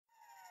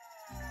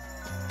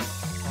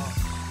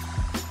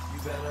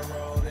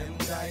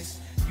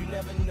You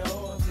never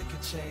know if it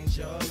could change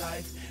your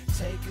life.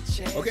 Take a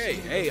chance. Okay,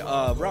 hey,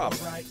 Rob.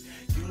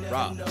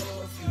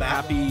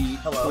 Happy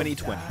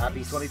 2020. Happy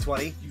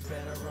 2020.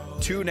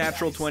 2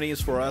 natural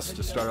 20s for us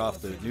to start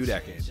off the new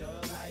decade.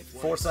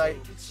 Foresight,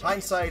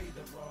 hindsight,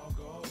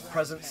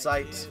 present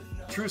sight,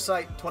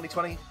 Truesight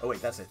 2020. Oh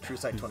wait, that's it.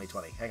 Truesight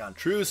 2020. Hang on.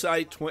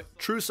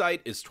 Truesight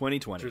is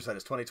 2020. Truesight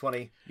is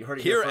 2020. You heard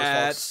it here first,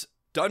 at folks.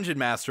 Dungeon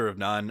Master of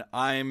None.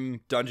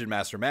 I'm Dungeon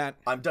Master Matt.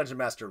 I'm Dungeon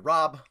Master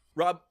Rob.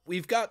 Rob,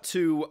 we've got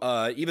to,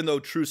 even though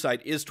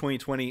Truesight is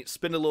 2020,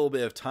 spend a little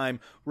bit of time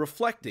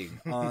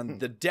reflecting on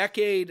the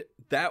decade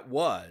that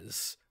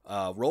was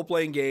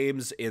role-playing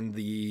games in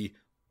the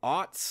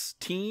aughts,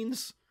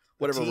 teens,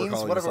 whatever we're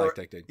calling this like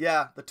decade.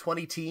 Yeah, the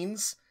 20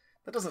 teens.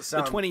 That doesn't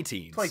sound... The 20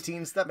 teens. 20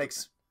 teens, that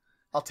makes...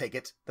 I'll take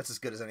it. That's as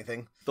good as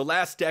anything. The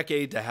last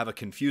decade to have a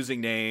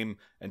confusing name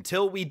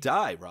until we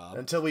die, Rob.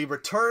 Until we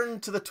return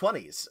to the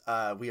 20s.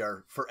 We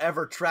are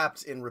forever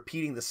trapped in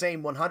repeating the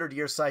same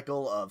 100-year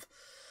cycle of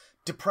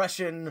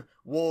depression,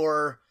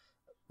 war,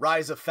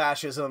 rise of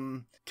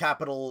fascism,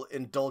 capital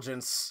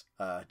indulgence,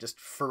 just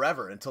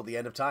forever until the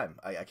end of time.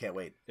 I can't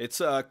wait.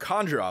 It's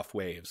conjure off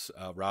waves,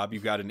 Rob.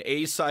 You've got an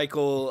A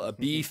cycle, a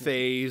B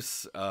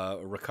phase, a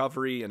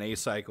recovery, an A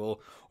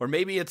cycle, or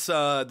maybe it's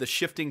the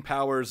shifting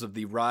powers of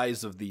the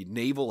rise of the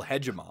naval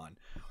hegemon.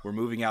 We're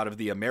moving out of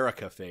the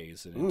America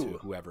phase and into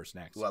whoever's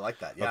next. Ooh, I like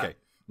that. Yeah. Okay.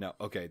 No,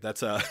 okay,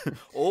 that's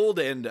old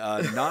and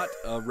not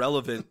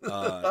relevant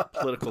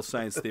political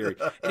science theory.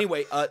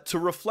 Anyway, to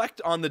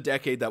reflect on the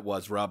decade that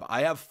was, Rob,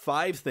 I have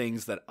 5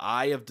 things that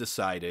I have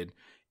decided,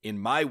 in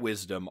my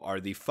wisdom, are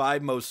the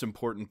 5 most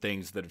important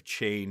things that have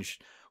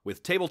changed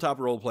with tabletop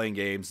role-playing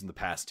games in the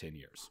past 10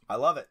 years. I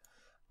love it.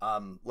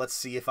 Let's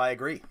see if I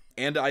agree.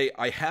 And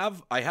I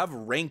have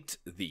ranked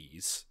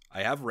these.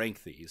 I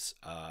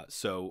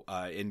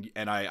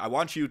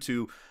want you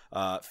to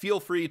feel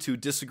free to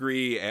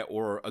disagree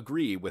or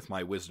agree with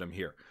my wisdom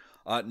here.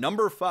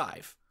 Number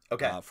 5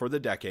 for the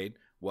decade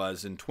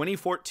was in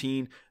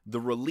 2014, the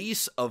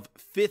release of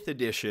 5th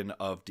edition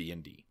of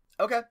D&D.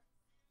 Okay,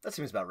 that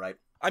seems about right.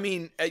 I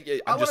mean,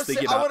 I want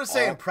to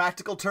say in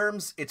practical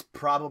terms, it's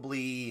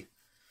probably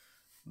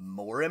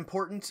more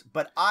important,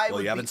 but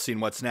you haven't seen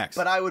what's next.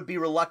 But I would be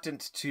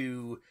reluctant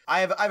to.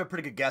 I have a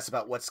pretty good guess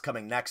about what's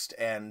coming next,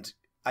 and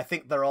I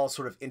think they're all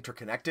sort of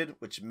interconnected,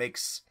 which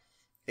makes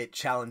it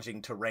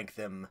challenging to rank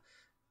them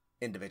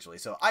individually.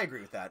 So I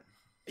agree with that.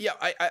 Yeah,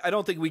 I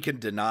don't think we can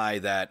deny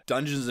that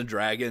Dungeons &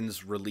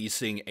 Dragons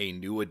releasing a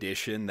new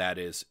edition that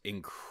is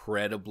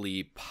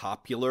incredibly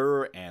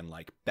popular and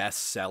like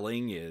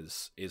best-selling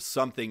is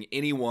something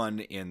anyone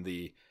in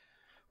the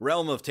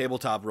realm of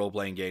tabletop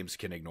role-playing games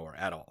can ignore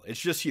at all. It's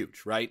just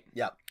huge, right?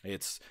 Yeah.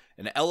 It's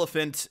an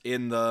elephant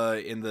in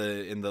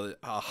the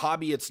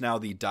hobby. It's now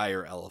the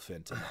dire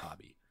elephant in the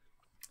hobby.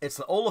 It's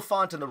the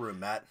Oliphant in the room,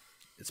 Matt.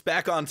 It's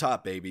back on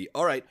top, baby.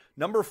 All right.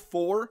 Number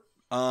 4,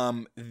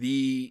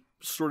 the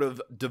sort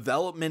of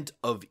development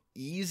of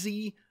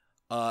easy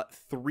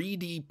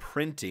 3D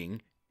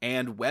printing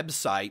and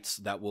websites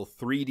that will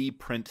 3D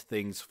print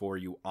things for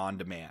you on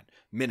demand,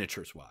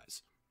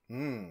 miniatures-wise.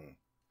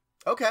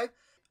 Okay.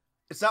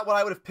 It's not what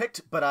I would have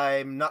picked, but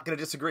I'm not going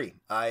to disagree.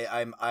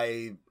 I'm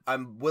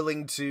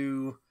willing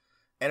to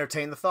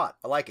entertain the thought.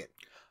 I like it.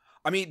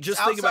 I mean, just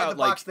outside think about the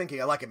box thinking.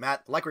 I like it,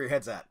 Matt. I like where your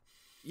head's at.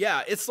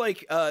 Yeah, it's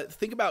like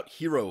think about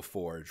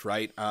Heroforge,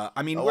 right?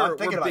 I mean, I'm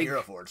thinking about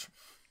Heroforge.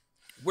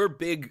 We're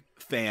big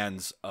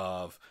fans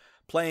of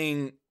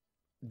playing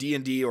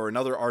D&D or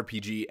another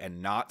RPG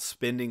and not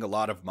spending a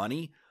lot of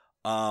money.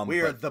 We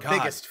are the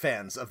biggest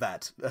fans of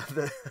that.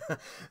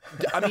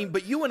 I mean,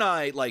 but you and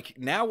I, like,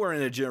 now we're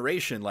in a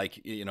generation,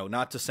 like, you know,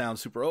 not to sound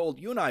super old,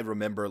 you and I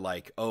remember,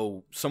 like,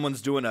 oh,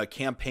 someone's doing a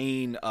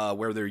campaign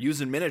where they're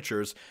using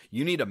miniatures.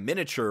 You need a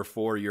miniature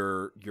for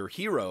your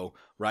hero,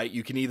 right?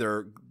 You can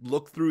either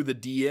look through the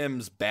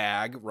DM's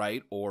bag,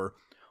 right, or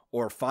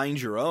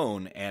find your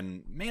own.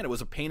 And, man, it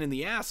was a pain in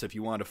the ass if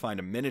you wanted to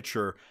find a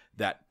miniature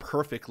that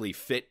perfectly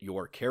fit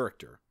your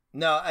character.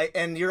 No,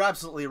 and you're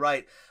absolutely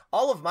right.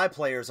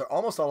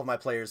 Almost all of my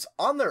players,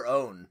 on their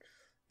own,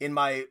 in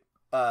my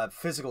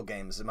physical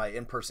games, in my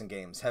in-person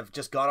games, have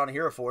just gone on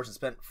Heroforge and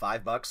spent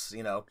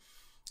 $5,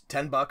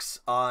 $10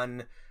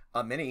 on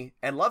a mini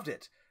and loved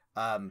it.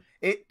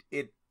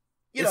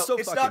 It's so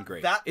it's fucking not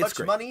great. that It's much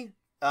great. money.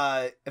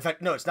 In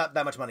fact, no, it's not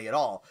that much money at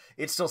all.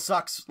 It still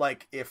sucks,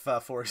 like if,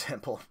 for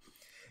example,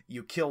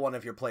 you kill one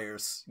of your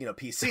players,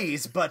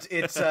 PCs, but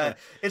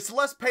it's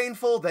less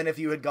painful than if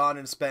you had gone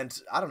and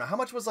spent, I don't know, how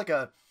much was like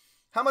a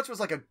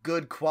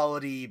good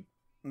quality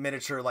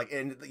miniature, like,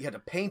 and you had to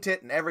paint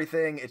it and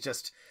everything. It's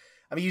just,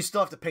 I mean, you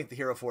still have to paint the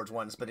Heroforge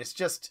ones, but it's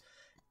just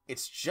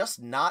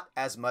not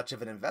as much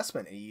of an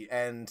investment,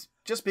 and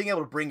just being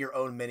able to bring your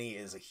own mini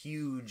is a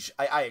huge,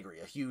 I agree,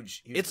 a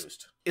huge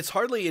boost. It's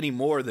hardly any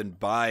more than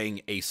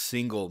buying a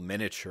single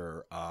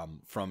miniature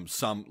from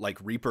some, like,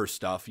 Reaper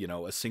stuff.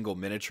 A single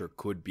miniature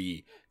could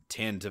be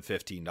 $10 to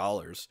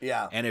 $15.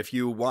 Yeah. And if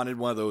you wanted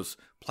one of those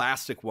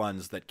plastic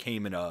ones that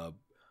came in a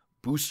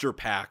booster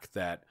pack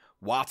that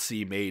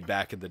WotC made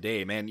back in the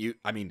day, man. You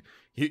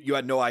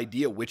had no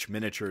idea which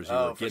miniatures you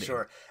were getting. For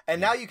sure.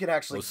 And now you can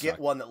actually get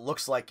one that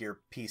looks like your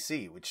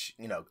PC, which,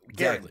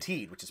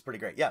 guaranteed, which is pretty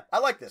great. Yeah, I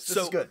like this. This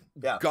is good.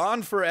 Yeah.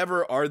 Gone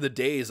forever are the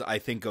days, I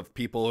think, of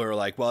people who are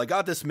like, well, I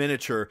got this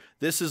miniature.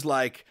 This is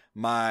like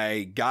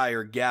my guy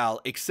or gal,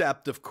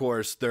 except, of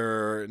course,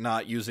 they're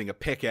not using a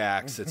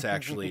pickaxe. It's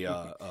actually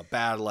a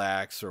battle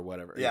axe or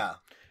whatever. Yeah.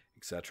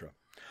 Etc.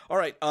 All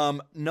right.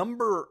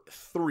 Number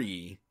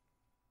 3.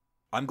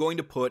 I'm going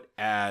to put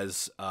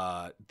as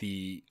I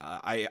don't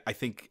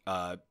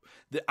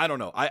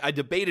know. I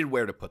debated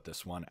where to put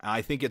this one.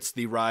 I think it's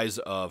the rise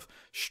of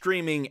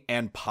streaming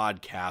and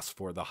podcasts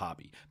for the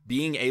hobby.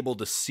 Being able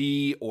to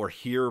see or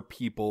hear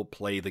people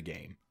play the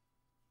game.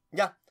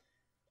 Yeah.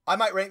 I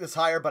might rank this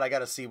higher, but I got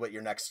to see what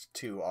your next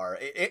 2 are.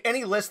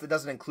 Any list that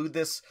doesn't include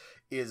this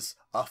is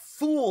a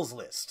fool's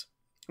list.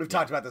 We've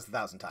talked about this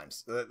 1,000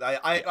 times.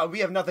 We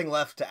have nothing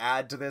left to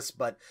add to this,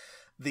 but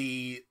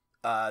the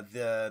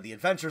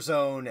Adventure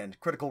Zone and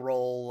Critical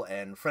Role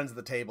and Friends of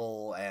the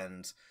Table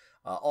and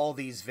all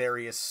these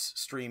various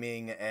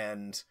streaming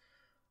and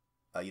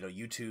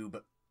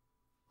YouTube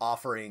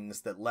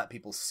offerings that let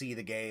people see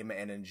the game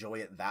and enjoy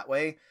it that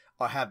way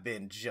have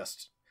been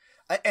just.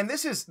 And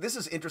this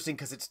is interesting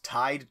because it's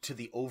tied to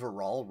the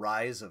overall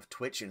rise of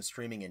Twitch and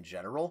streaming in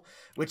general,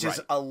 which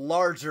is a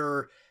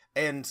larger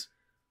and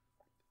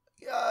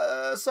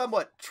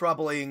somewhat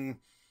troubling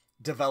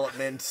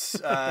development,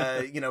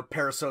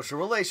 parasocial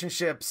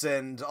relationships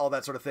and all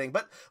that sort of thing.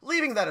 But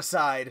leaving that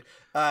aside,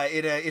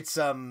 it's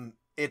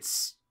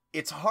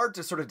hard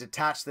to sort of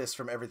detach this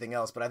from everything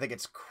else, but I think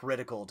it's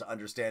critical to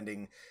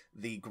understanding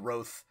the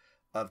growth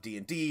of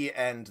D&D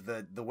and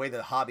the way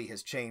the hobby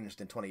has changed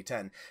in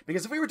 2010.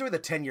 Because if we were doing the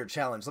 10-year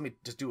challenge, let me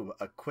just do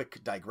a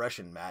quick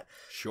digression, Matt.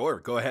 Sure,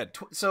 go ahead.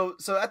 So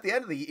at the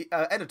end of the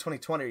end of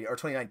 2020 or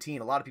 2019,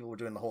 a lot of people were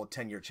doing the whole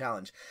 10-year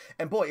challenge.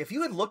 And boy, if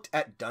you had looked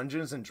at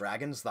Dungeons and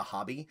Dragons, the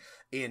hobby,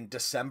 in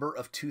December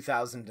of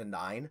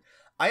 2009,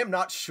 I am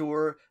not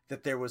sure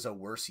that there was a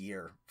worse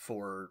year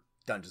for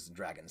Dungeons and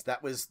Dragons.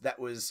 That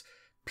was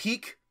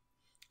peak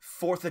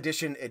 4th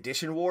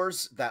edition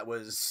wars. That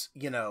was,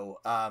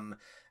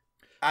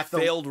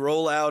 failed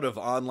rollout of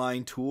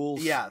online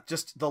tools. Yeah,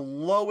 just the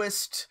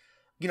lowest.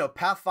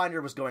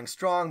 Pathfinder was going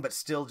strong, but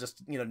still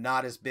just,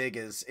 not as big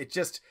as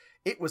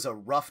it was a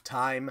rough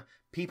time.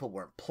 People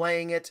weren't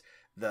playing it.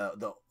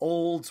 The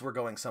olds were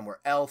going somewhere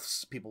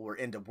else. People were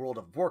into World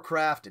of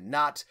Warcraft and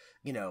not,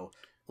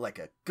 like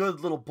a good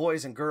little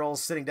boys and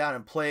girls sitting down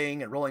and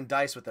playing and rolling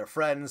dice with their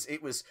friends.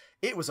 It was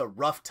a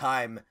rough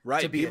time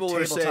to be people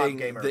a tabletop were saying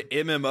gamer. The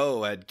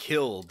MMO had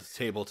killed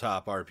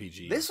tabletop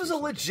RPGs. This was a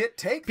legit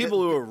take.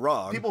 People who were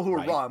wrong. People who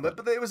were wrong, but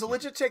it was a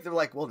legit take. They were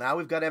like, well, now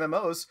we've got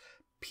MMOs.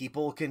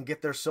 People can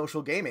get their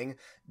social gaming.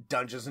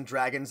 Dungeons and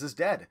Dragons is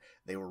dead.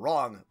 They were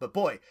wrong, but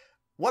boy,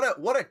 what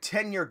a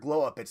 10-year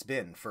glow up it's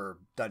been for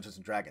Dungeons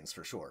and Dragons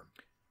for sure.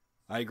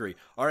 I agree.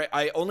 All right,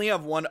 I only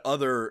have one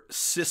other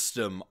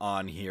system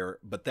on here,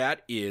 but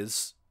that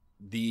is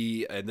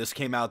and this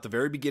came out at the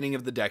very beginning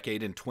of the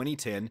decade in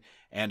 2010,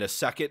 and a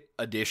second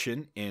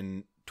edition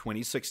in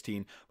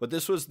 2016. But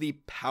this was the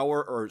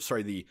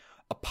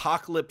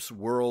Apocalypse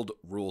World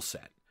rule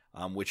set,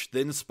 which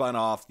then spun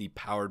off the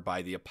Powered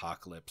by the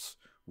Apocalypse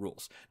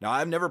rules. Now,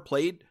 I've never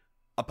played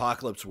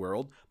Apocalypse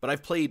World, but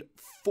I've played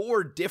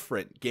 4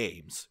 different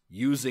games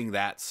using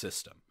that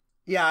system.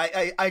 Yeah,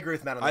 I agree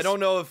with Matt on this. I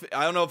don't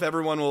know if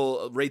everyone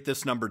will rate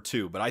this number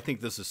 2, but I think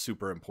this is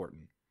super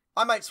important.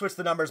 I might switch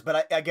the numbers,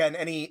 but again,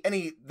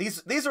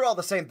 these are all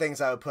the same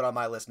things I would put on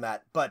my list,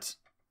 Matt. But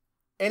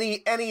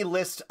any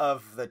list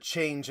of the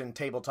change in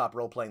tabletop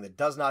role playing that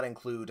does not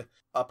include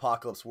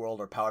Apocalypse World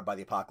or Powered by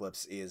the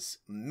Apocalypse is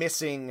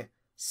missing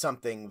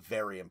something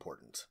very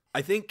important.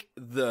 I think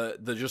the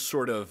just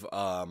sort of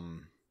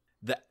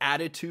the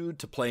attitude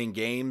to playing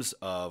games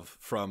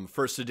from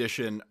first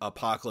edition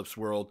Apocalypse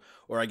World,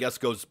 or I guess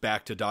goes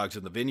back to Dogs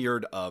in the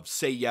Vineyard, of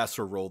say yes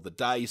or roll the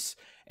dice,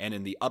 and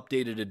in the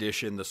updated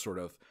edition, the sort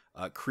of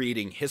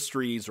creating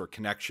histories or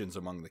connections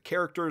among the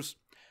characters.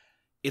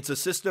 It's a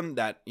system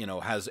that,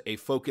 has a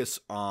focus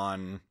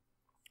on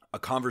a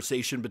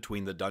conversation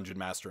between the dungeon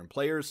master and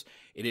players.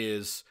 It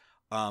is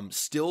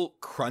still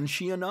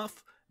crunchy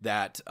enough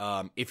that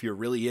if you're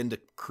really into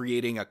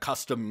creating a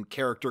custom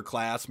character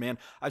class, man,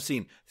 I've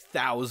seen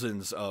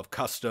thousands of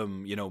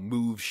custom,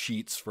 move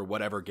sheets for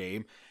whatever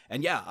game.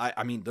 And yeah,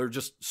 I mean, there are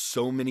just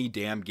so many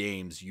damn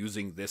games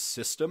using this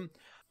system.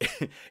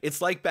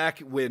 It's like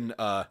back in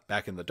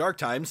the dark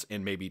times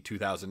in maybe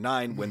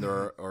 2009 when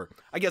or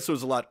I guess it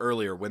was a lot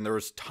earlier when there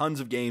was tons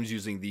of games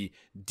using the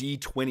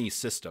D20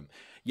 system.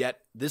 Yet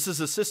this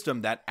is a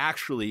system that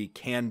actually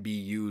can be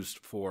used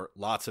for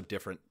lots of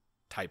different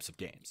types of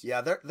games. Yeah,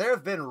 there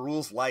have been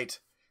rules light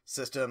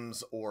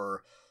systems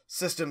or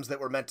systems that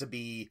were meant to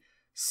be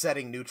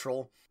setting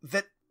neutral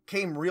that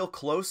came real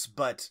close,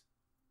 but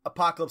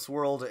Apocalypse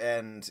World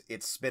and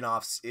its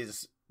spin-offs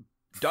is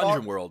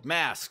Dungeon World,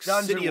 Masks,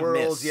 Dungeon City World,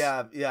 of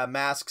Mist. yeah,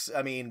 Masks.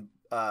 I mean,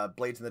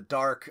 Blades in the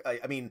Dark.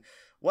 I mean,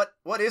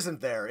 what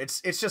isn't there?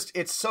 It's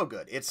so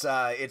good.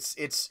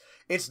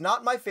 It's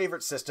not my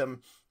favorite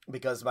system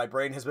because my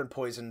brain has been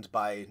poisoned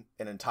by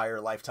an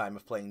entire lifetime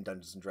of playing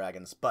Dungeons and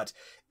Dragons, but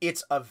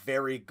it's a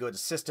very good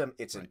system.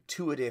 It's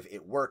intuitive,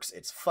 it works,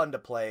 it's fun to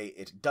play,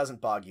 it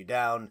doesn't bog you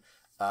down.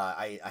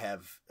 I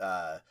have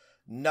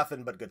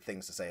nothing but good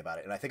things to say about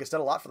it, and I think it's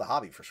done a lot for the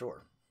hobby for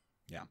sure.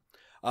 Yeah.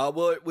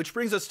 Well, which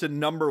brings us to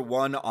number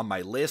 1 on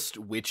my list,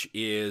 which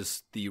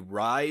is the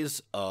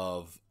rise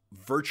of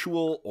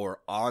virtual or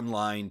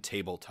online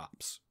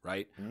tabletops,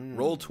 right?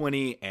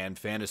 Roll20 and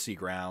Fantasy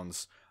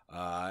Grounds,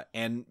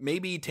 and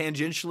maybe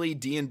tangentially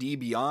D&D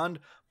Beyond,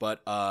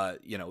 but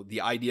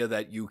the idea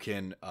that you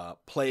can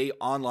play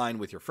online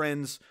with your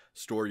friends,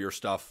 store your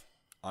stuff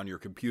on your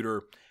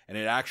computer, and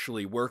it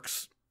actually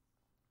works.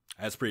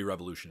 That's pretty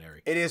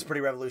revolutionary. It is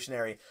pretty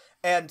revolutionary.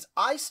 And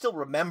I still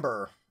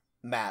remember,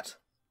 Matt,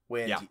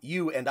 when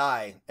you and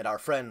I and our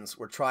friends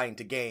were trying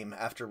to game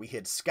after we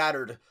had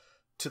scattered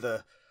to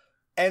the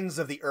ends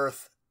of the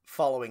earth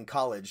following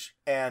college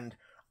and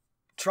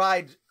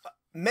tried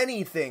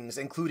many things,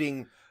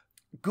 including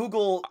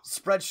Google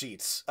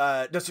spreadsheets,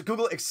 just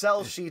Google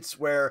Excel sheets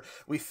where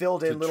we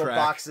filled in little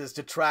boxes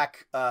to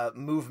track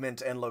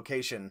movement and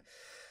location.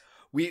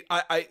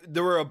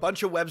 There were a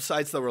bunch of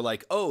websites that were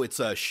like, oh, it's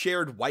a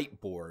shared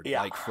whiteboard,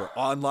 like for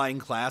online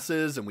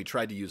classes, and we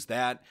tried to use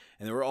that,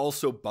 and they were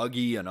also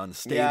buggy and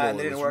unstable. Yeah, and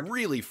it was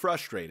really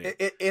frustrating.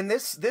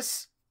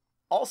 This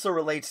also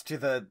relates to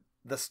the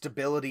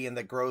stability and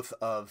the growth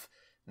of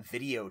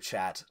video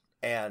chat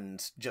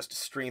and just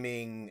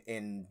streaming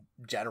in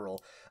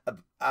general.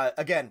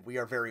 Again, we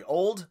are very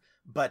old,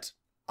 but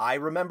I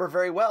remember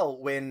very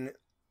well when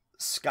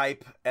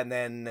Skype and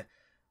then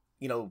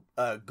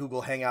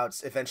Google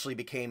Hangouts eventually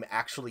became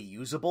actually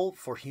usable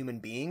for human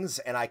beings,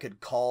 and I could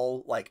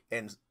call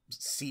and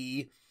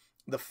see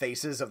the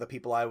faces of the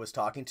people I was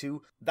talking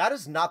to. That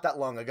is not that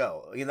long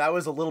ago. That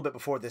was a little bit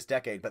before this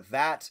decade, but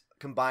that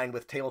combined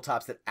with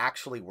tabletops that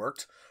actually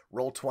worked,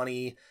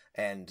 Roll20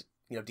 and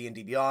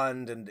D&D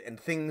Beyond and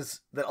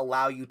things that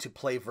allow you to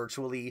play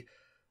virtually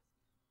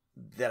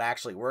that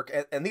actually work.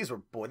 And these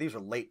were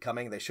late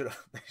coming. They should have.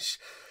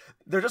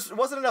 There just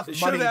wasn't enough money. It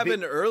should have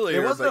happened earlier.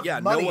 There wasn't but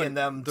enough money in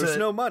them. There's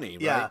no money,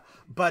 right? Yeah,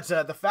 but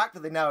the fact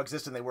that they now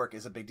exist and they work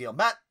is a big deal.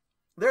 Matt,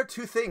 there are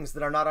 2 things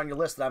that are not on your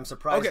list that I'm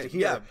surprised to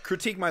hear. Yeah,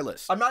 critique my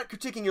list. I'm not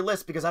critiquing your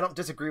list because I don't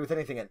disagree with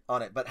anything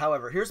on it. But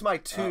however, here's my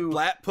 2.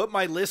 Put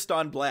my list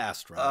on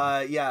blast,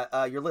 Rob.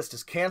 Your list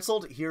is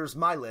canceled. Here's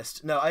my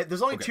list. No,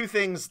 there's only 2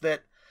 things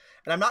that,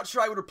 and I'm not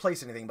sure I would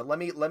replace anything. But let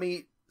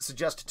me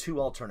suggest 2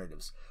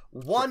 alternatives.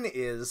 One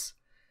is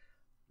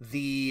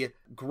the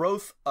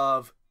growth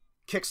of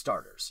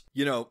Kickstarters.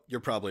 You're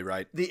probably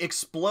right. The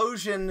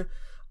explosion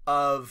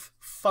of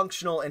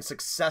functional and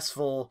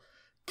successful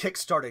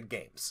Kickstarted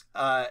games,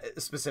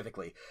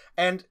 specifically.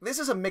 And this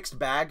is a mixed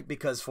bag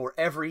because for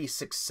every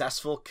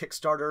successful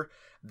Kickstarter,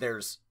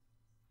 there's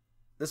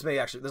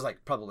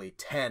probably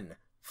 10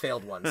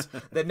 failed ones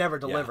that never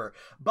deliver.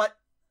 Yeah. But,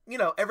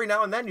 every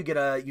now and then you get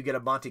a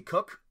Monty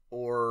Cook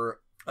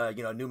or,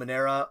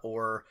 Numenera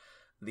or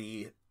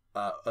the,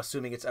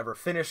 assuming it's ever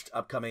finished,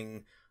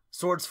 upcoming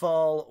Swords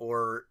Fall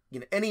or,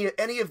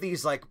 any of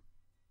these,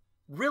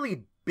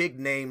 really big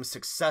name,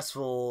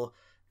 successful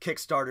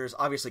Kickstarters.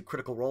 Obviously,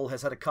 Critical Role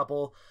has had a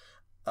couple.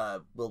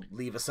 We'll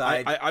leave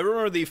aside. I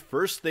remember the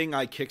first thing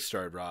I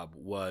kickstarted, Rob,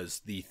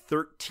 was the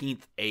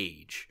 13th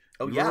Age.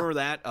 Oh, you remember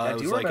that?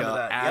 It was like an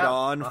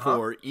add-on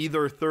for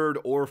either 3rd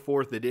or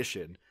 4th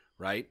edition,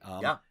 right?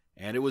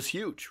 And it was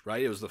huge,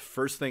 right? It was the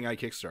first thing I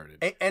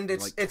kickstarted. And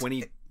it's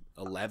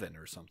 2011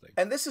 or something.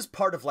 And this is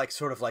part of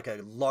sort of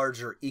a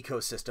larger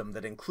ecosystem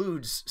that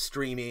includes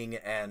streaming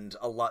and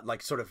a lot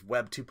sort of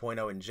Web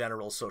 2.0 in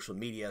general, social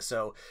media.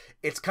 So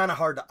it's kind of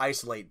hard to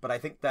isolate, but I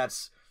think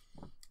that's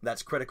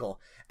critical.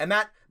 And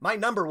Matt, my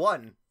number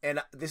 1,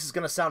 and this is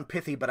going to sound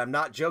pithy, but I'm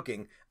not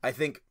joking. I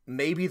think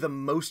maybe the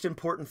most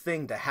important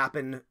thing to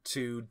happen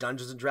to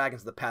Dungeons and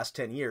Dragons in the past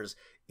 10 years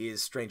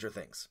is Stranger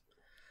Things.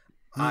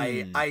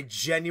 I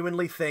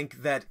genuinely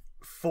think that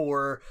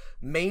for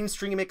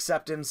mainstream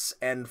acceptance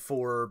and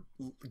for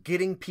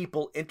getting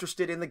people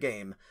interested in the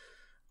game,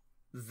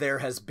 there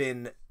has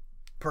been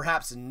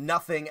perhaps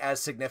nothing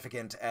as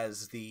significant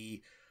as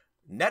the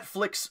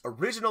Netflix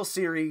original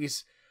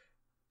series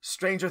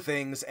Stranger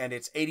Things and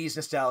its 80s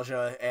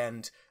nostalgia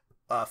and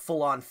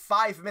full-on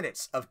 5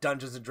 minutes of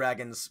Dungeons and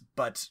Dragons,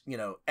 but,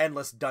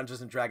 endless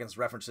Dungeons and Dragons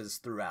references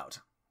throughout.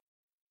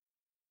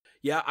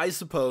 Yeah, I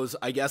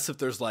guess if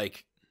there's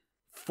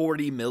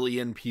 40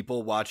 million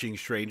people watching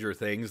Stranger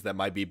Things, that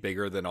might be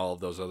bigger than all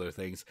of those other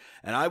things.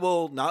 And I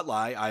will not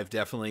lie, I've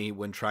definitely,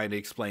 when trying to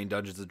explain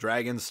Dungeons and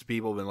Dragons to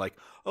people, been like,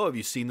 oh, have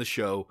you seen the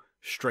show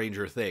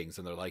Stranger Things?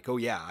 And they're like, oh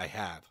yeah, I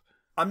have.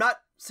 I'm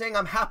not saying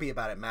I'm happy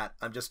about it, Matt.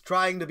 I'm just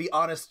trying to be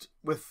honest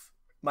with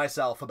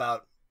myself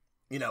about,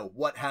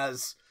 what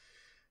has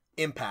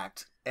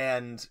impact.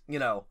 And,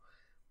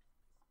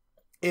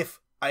 if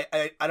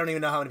I don't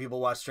even know how many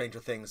people watch Stranger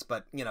Things,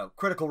 but,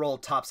 Critical Role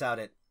tops out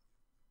at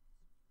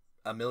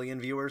 1 million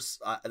viewers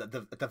at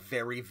the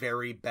very,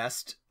 very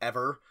best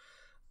ever.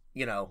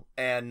 you know,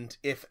 and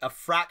if a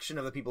fraction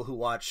of the people who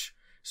watch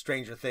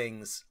Stranger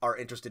Things are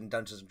interested in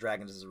Dungeons and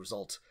Dragons as a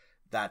result,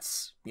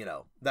 that's, you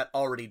know, that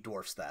already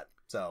dwarfs that.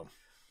 So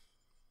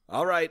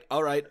all right.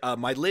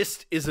 My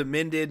list is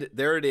amended.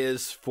 There it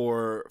is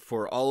for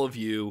all of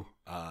you.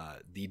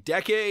 The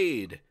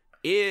Decade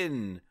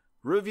in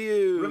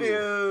Review.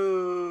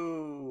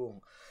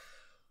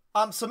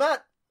 So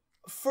Matt,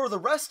 for the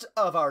rest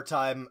of our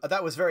time,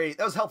 that was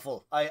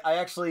helpful. I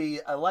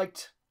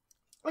liked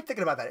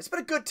thinking about that. It's been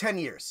a good 10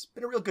 years.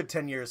 Been a real good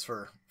 10 years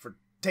for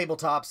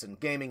tabletops and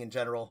gaming in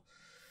general.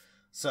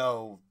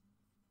 So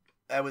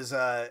it was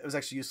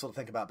actually useful to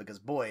think about because,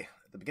 boy,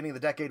 the beginning of the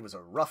decade was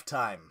a rough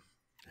time.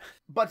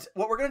 But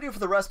what we're going to do for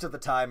the rest of the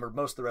time, or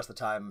most of the rest of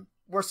the time,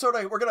 we're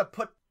going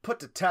to put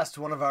to test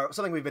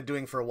something we've been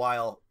doing for a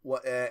while,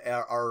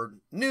 our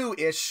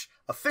new-ish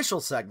official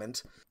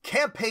segment,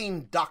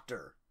 Campaign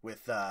Doctor,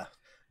 with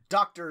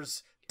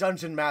doctors,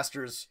 dungeon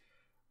masters,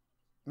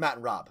 Matt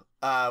and Rob.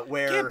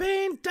 Where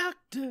Campaign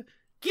Doctor,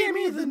 give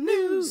me the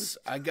news.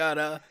 I got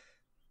a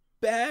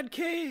bad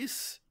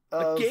case.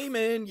 A game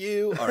in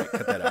you. All right,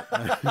 cut that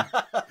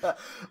out.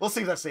 We'll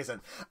see if that stays in.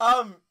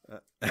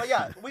 But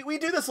yeah, we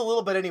do this a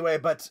little bit anyway,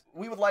 but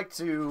we would like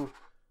to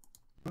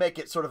make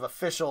it sort of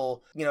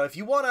official. You know, if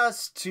you want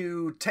us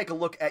to take a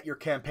look at your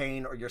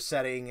campaign or your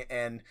setting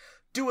and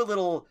do a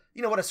little,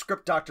 you know, what a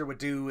script doctor would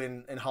do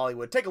in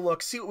Hollywood. Take a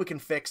look, see what we can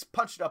fix,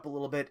 punch it up a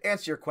little bit,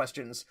 answer your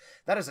questions.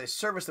 That is a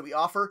service that we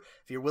offer.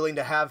 If you're willing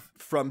to have...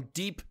 From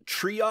deep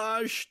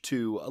triage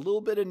to a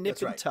little bit of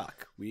nip and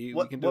tuck. We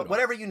can do it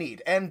whatever you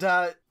need. And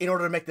in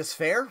order to make this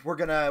fair, we're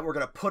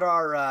gonna put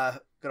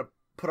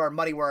our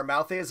money where our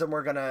mouth is, and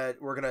we're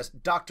gonna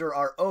doctor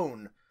our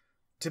own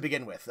to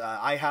begin with.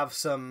 I have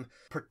some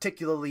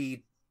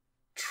particularly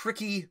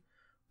tricky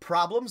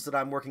problems that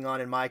I'm working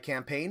on in my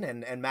campaign,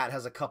 and Matt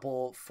has a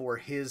couple for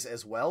his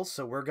as well.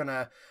 So we're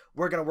gonna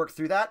work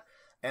through that,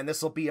 and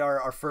this will be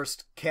our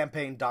first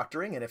campaign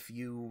doctoring. And if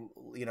you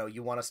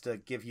want us to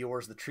give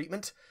yours the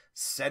treatment,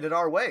 send it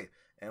our way,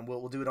 and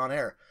we'll do it on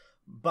air.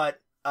 But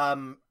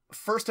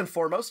first and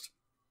foremost,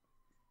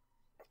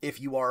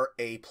 if you are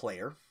a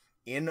player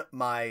in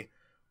my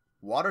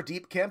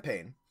Waterdeep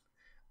campaign,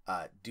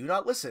 do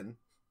not listen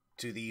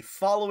to the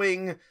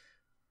following.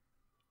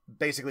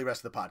 Basically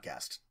rest of the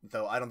podcast,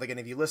 though I don't think any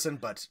of you listen,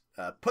 but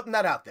putting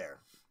that out there.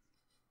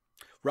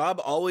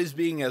 Rob always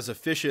being as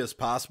efficient as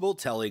possible,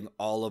 telling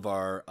all of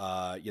our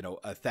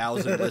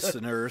 1,000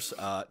 listeners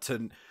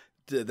to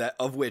that,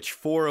 of which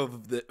 4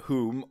 of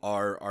whom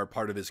are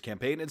part of his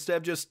campaign, instead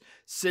of just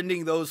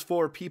sending those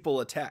 4 people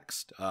a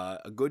text.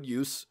 A good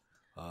use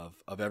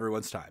of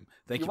everyone's time.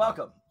 Thank you. You're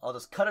welcome. I'll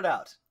just cut it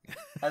out,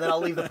 and then I'll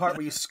leave the part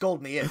where you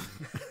scold me in.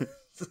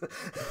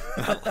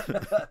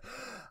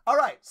 All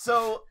right,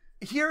 so.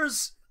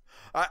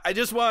 I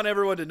just want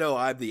everyone to know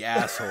I'm the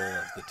asshole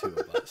of the two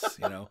of us.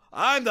 You know,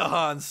 I'm the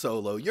Han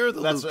Solo. You're the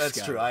Luke Skywalker.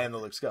 That's true. I am the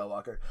Luke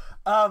Skywalker.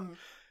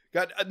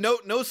 Got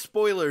no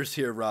spoilers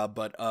here, Rob.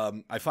 But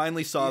I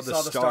finally saw the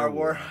Star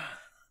Wars,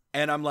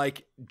 and I'm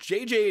like,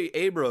 J.J.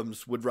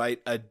 Abrams would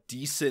write a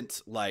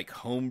decent like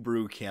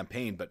homebrew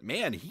campaign, but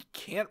man, he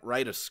can't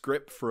write a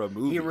script for a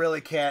movie. He really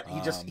can't.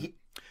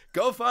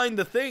 Go find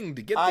the thing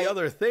to get the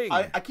other thing.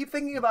 I keep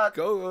thinking about...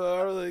 Get the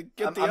other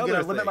thing. I'm going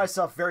to limit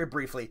myself very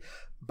briefly.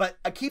 But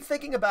I keep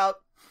thinking about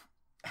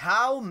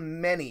how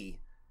many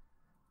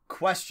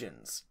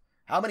questions,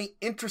 how many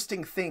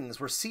interesting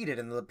things were seeded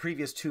in the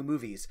previous 2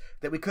 movies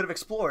that we could have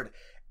explored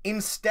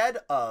instead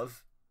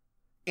of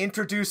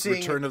introducing...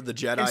 Return of the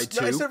Jedi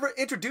 2? Instead of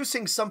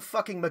introducing some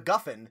fucking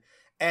MacGuffin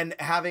and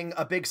having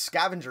a big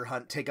scavenger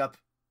hunt take up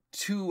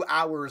 2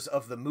 hours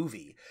of the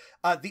movie.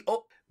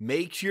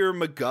 Make your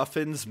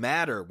MacGuffins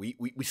matter. We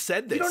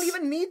said this. You don't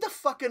even need the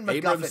fucking MacGuffin.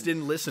 Abrams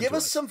didn't listen to us. Give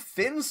us some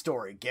Finn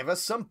story. Give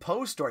us some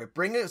Poe story.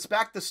 Bring us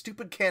back the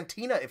stupid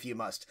cantina if you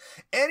must.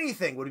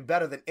 Anything would be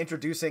better than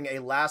introducing a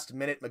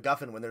last-minute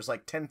MacGuffin when there's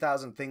like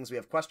 10,000 things we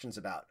have questions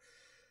about.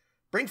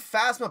 Bring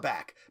Phasma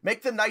back.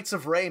 Make the Knights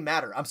of Rey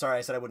matter. I'm sorry,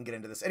 I said I wouldn't get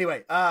into this.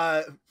 Anyway,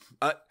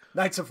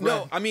 Knights of Rey.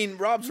 No, I mean,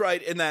 Rob's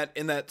right in that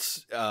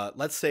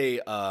let's say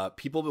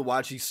people have been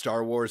watching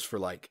Star Wars for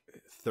like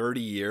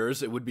 30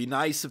 years. It would be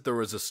nice if there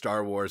was a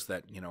Star Wars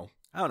that,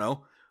 I don't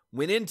know,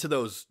 went into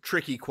those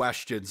tricky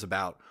questions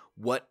about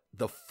what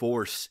the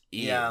Force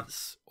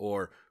is,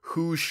 or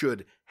who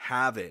should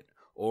have it,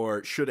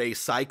 or should a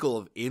cycle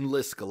of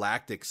endless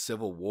galactic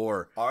civil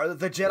war... Are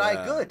the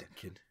Jedi good?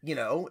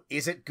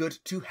 Is it good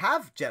to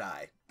have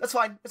Jedi? That's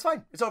fine. It's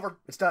fine. It's over.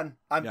 It's done.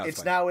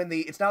 It's now in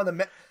the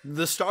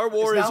the Star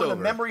War is over. In the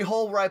memory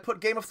hole where I put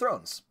Game of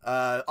Thrones.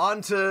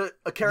 On to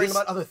caring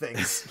about other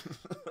things.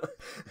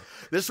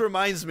 This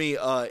reminds me,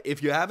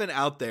 if you haven't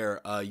out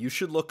there, you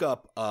should look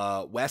up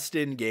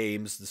Weston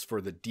Games. This is for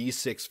the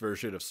D6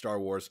 version of Star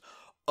Wars,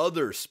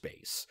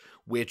 Otherspace,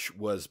 which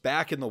was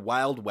back in the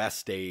Wild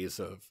West days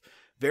of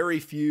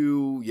very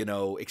few,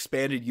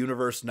 expanded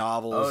universe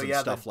novels and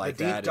stuff like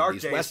that. The deep dark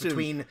days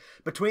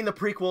between the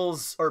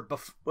prequels, or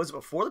was it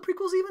before the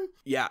prequels even?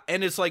 Yeah,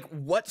 and it's like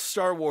what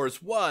Star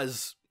Wars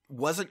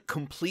wasn't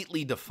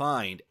completely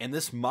defined, and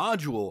this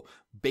module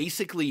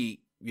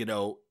basically,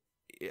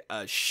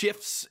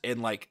 shifts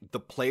and like the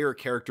player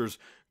characters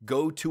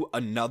go to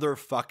another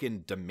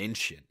fucking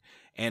dimension.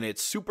 And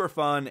it's super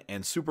fun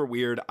and super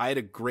weird. I had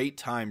a great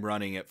time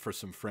running it for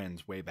some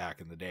friends way back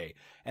in the day,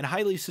 and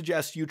highly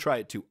suggest you try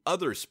it to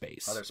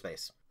Otherspace.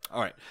 Otherspace.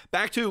 All right,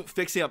 back to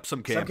fixing up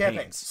some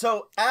campaigns.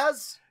 So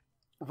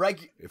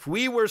if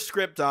we were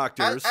script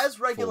doctors, as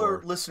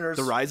regular listeners,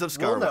 the Rise of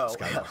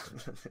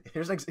Skywalker.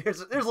 Here's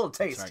a little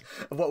taste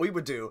of what we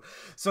would do.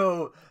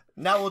 So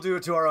now we'll do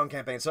it to our own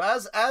campaign. So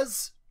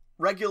as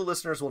regular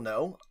listeners will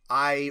know,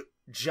 I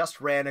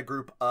just ran a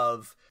group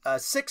of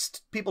 6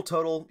 people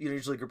total,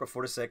 usually a group of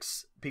 4 to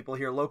 6 people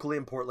here locally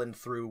in Portland,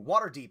 through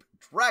Waterdeep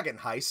Dragon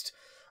Heist,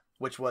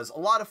 which was a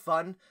lot of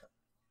fun.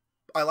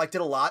 I liked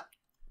it a lot.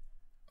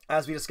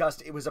 As we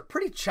discussed, it was a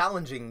pretty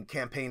challenging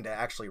campaign to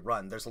actually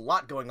run. There's a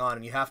lot going on,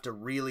 and you have to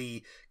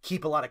really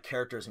keep a lot of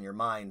characters in your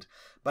mind.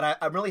 But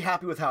I'm really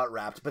happy with how it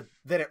wrapped. But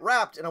then it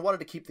wrapped, and I wanted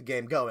to keep the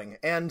game going.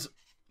 And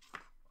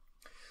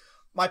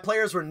my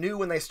players were new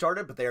when they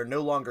started, but they are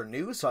no longer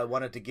new, so I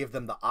wanted to give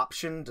them the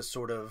option to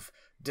sort of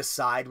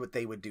decide what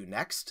they would do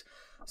next.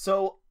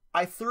 So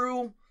I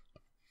threw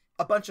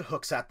a bunch of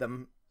hooks at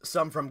them,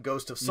 some from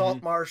Ghost of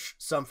Saltmarsh,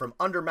 some from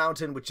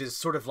Undermountain, which is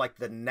sort of like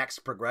the next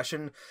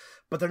progression,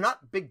 but they're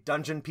not big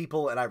dungeon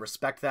people, and I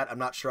respect that. I'm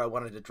not sure I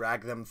wanted to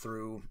drag them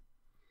through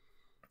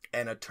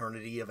an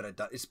eternity of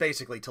it's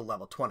basically to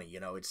level 20,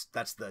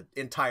 that's the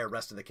entire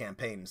rest of the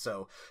campaign,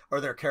 or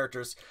their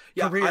characters'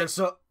 careers.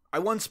 I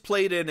once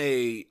played in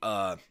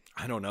a,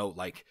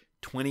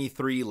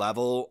 23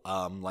 level,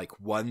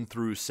 1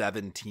 through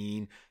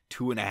 17,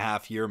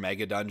 2.5 year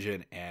mega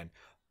dungeon. And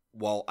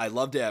while I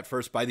loved it at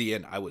first, by the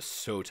end, I was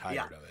so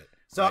tired of it.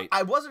 So right?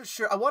 I wasn't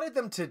sure. I wanted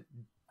them to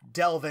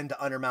delve into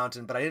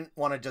Undermountain, but I didn't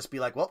want to just be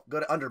like, well, go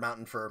to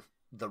Undermountain for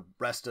the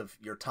rest of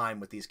your time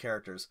with these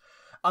characters.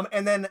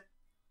 And then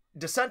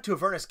Descent to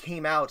Avernus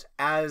came out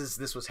as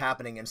this was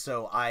happening. And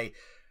so I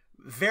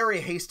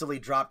very hastily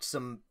dropped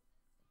some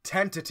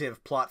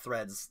tentative plot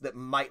threads that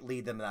might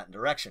lead them in that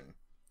direction.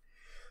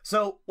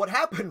 So what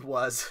happened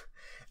was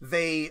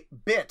they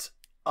bit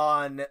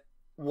on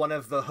one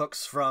of the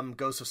hooks from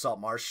Ghost of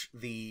Saltmarsh,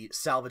 the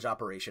salvage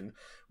operation,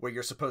 where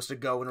you're supposed to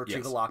go and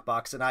retrieve the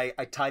lockbox, and I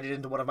tied it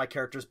into one of my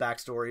characters'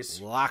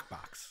 backstories.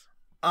 Lockbox.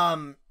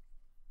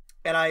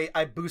 And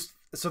I boost,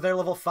 so they're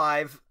level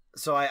 5,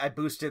 so I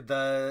boosted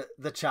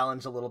the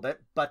challenge a little bit,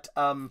 but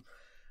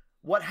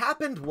what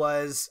happened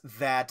was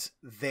that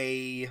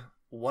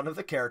one of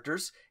the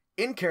characters,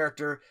 in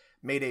character,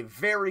 made a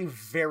very,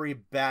 very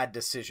bad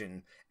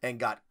decision and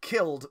got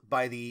killed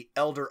by the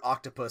elder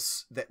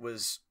octopus that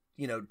was,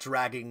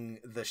 dragging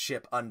the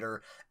ship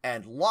under,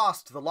 and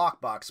lost the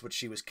lockbox, which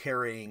she was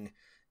carrying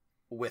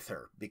with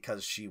her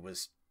because she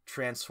was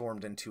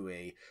transformed into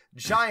a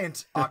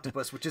giant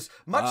octopus, which is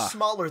much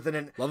smaller than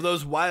an... Love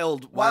those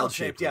wild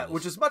shaped,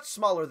 which is much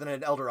smaller than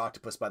an elder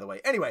octopus, by the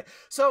way. Anyway,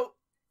 so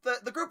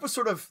the group was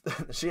sort of...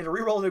 she had to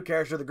reroll a new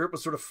character. The group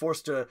was sort of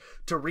forced to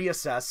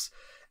reassess,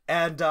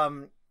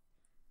 and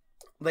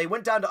they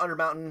went down to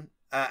Undermountain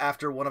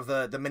after one of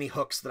the many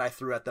hooks that I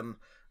threw at them,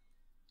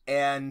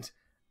 and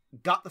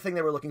got the thing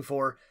they were looking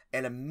for,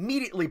 and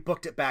immediately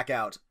booked it back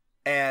out,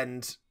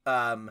 and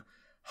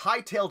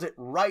hightailed it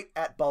right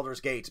at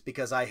Baldur's Gate,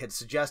 because I had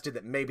suggested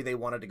that maybe they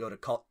wanted to go to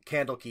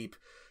Candlekeep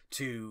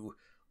to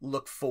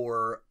look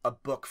for a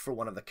book for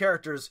one of the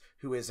characters,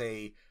 who is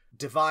a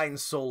divine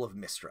soul of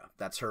Mystra.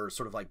 That's her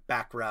sort of like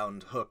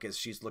background hook, as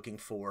she's looking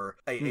for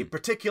a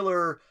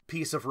particular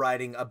piece of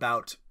writing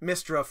about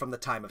Mystra from the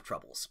Time of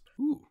Troubles.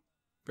 Ooh,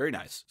 very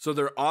nice. So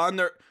they're on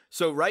their...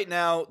 So right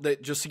now,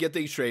 just to get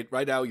things straight,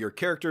 right now your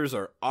characters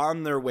are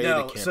on their way to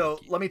Candlekeep. So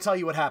let me tell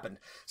you what happened.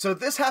 So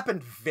this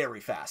happened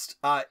very fast.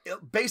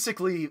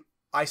 Basically,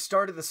 I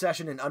started the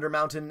session in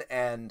Undermountain,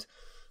 and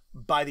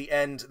by the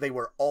end, they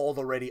were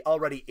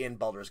already in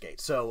Baldur's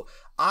Gate. So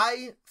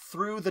I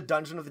threw the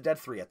Dungeon of the Dead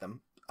 3 at them.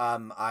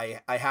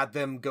 I had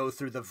them go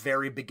through the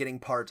very beginning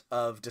part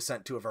of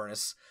Descent to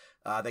Avernus.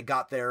 They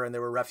got there, and there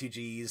were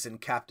refugees,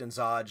 and Captain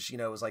Zodge,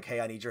 was like, hey,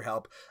 I need your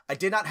help. I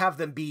did not have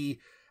them be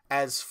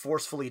as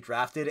forcefully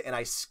drafted, and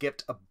I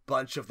skipped a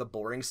bunch of the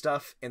boring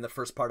stuff in the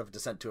first part of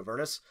Descent to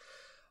Avernus.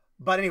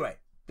 But anyway,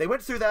 they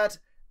went through that.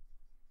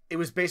 It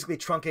was basically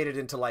truncated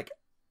into like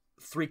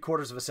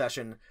 3/4 of a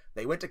session.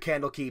 They went to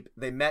Candlekeep.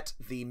 They met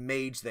the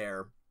mage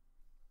there.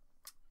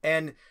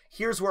 And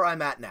here's where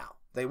I'm at now.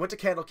 They went to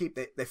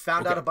Candlekeep. They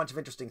found out a bunch of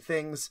interesting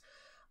things.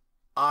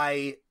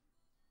 I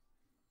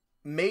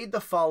made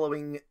the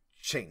following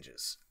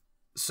changes.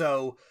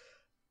 So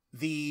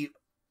the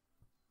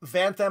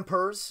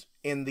Vanthempers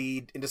in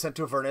Descent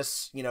to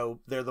Avernus,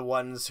 they're the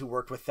ones who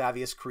worked with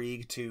Thavius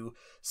Krieg to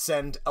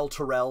send El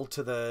Terrell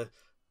to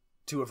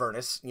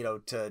Avernus,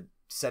 to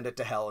send it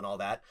to hell and all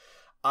that.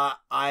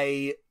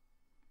 I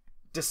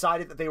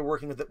decided that they were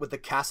working with the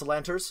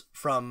Castlanters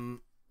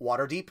from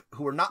Waterdeep,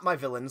 who were not my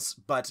villains,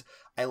 but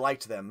I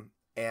liked them,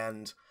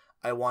 and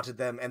I wanted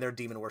them, and they're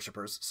demon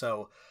worshippers.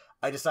 So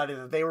I decided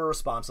that they were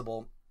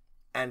responsible,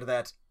 and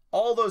that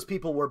all those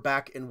people were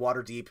back in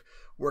Waterdeep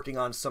working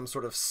on some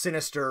sort of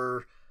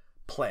sinister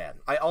plan.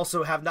 I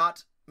also have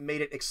not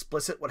made it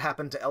explicit what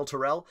happened to El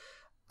Terrell.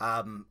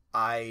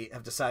 I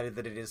have decided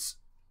that it is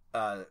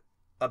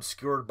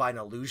obscured by an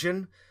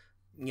illusion,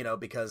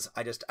 because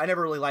I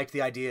never really liked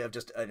the idea of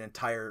just an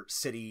entire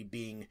city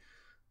being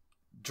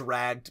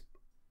dragged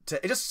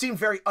to. It just seemed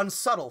very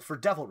unsubtle for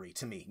devilry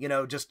to me,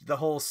 just the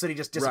whole city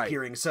just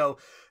disappearing. Right. So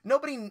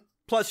nobody.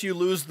 Plus, you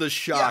lose the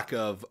shock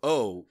of,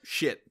 oh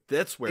shit,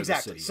 that's where the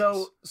city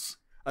is.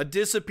 A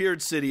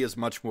disappeared city is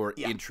much more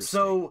interesting.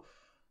 So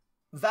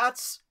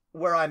that's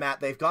where I'm at.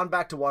 They've gone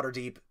back to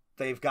Waterdeep.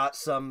 They've got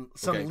some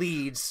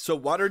leads. So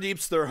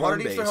Waterdeep's their home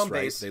base,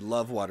 right? They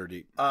love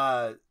Waterdeep.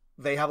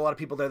 They have a lot of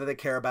people there that they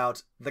care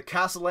about. The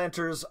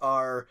Castellanters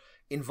are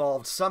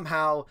involved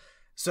somehow.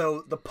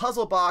 So the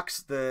puzzle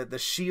box, the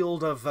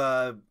shield of,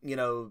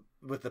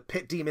 with the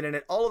pit demon in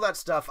it, all of that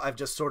stuff I've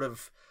just sort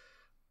of,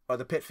 or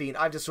the pit fiend,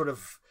 I've just sort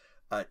of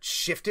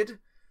shifted.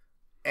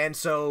 And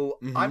so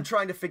I'm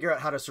trying to figure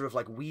out how to sort of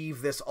like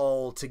weave this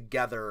all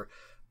together,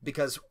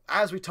 because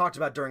as we talked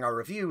about during our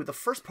review, the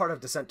first part of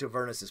Descent to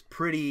Avernus is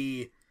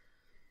pretty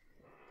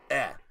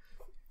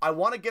I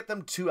want to get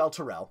them to El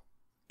Terrell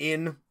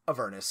in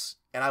Avernus,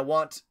 and I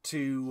want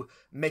to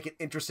make it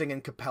interesting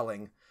and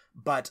compelling,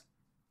 but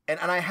and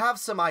I have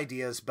some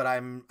ideas, but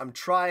I'm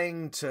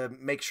trying to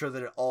make sure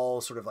that it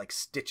all sort of like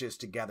stitches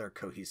together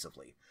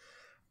cohesively.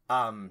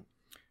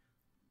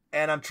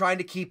 And I'm trying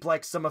to keep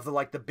like some of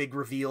the big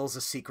reveals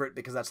a secret,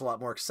 because that's a lot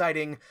more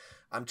exciting.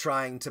 I'm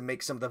trying to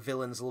make some of the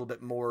villains a little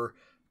bit more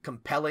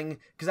compelling,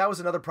 because that was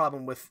another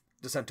problem with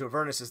Descent to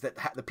Avernus, is that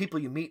the people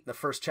you meet in the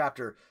first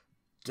chapter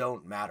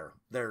don't matter.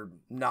 They're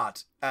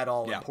not at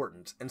all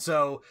important. And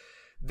so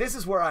this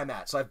is where I'm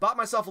at. So I've bought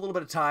myself a little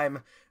bit of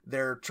time.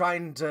 They're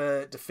trying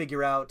to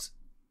figure out,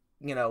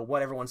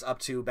 what everyone's up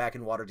to back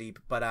in Waterdeep,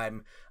 but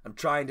I'm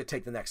trying to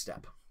take the next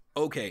step.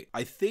 Okay,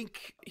 I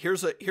think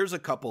here's a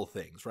couple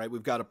things, right?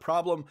 We've got a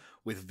problem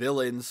with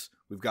villains.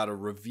 We've got a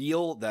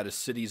reveal that a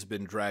city's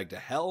been dragged to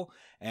hell,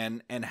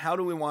 and how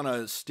do we want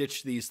to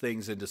stitch these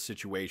things into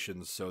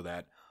situations so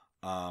that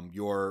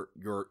your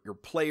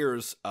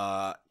players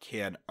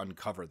can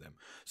uncover them?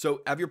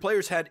 So, have your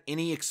players had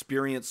any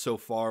experience so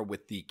far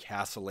with the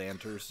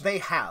Castellanters? They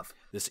have.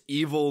 This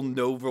evil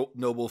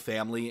noble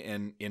family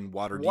in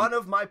Waterdeep. One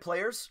of my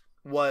players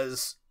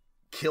was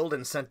killed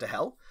and sent to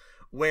hell,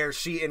 where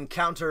she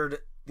encountered,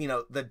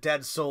 the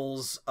dead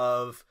souls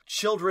of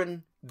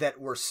children that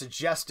were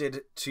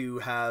suggested to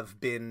have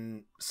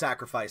been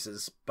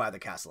sacrifices by the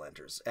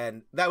Castellanters.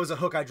 And that was a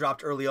hook I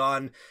dropped early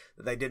on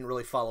that they didn't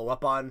really follow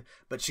up on,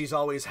 but she's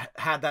always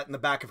had that in the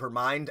back of her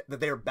mind,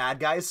 that they're bad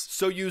guys.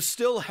 So you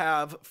still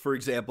have, for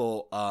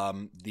example,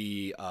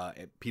 the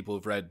people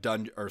who've read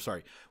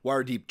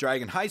Waterdeep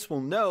Dragon Heist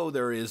will know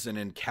there is an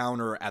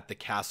encounter at the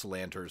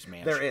Castellanters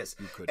mansion. There is.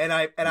 And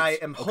I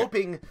am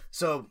hoping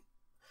so.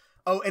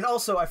 Oh, and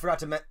also I forgot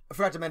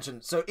to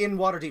mention. So in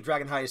Waterdeep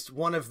Dragon Heist,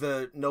 one of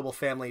the noble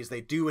families they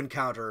do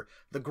encounter,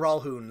 the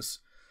Gralhoons,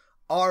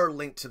 are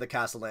linked to the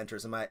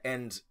Castellanters,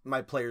 and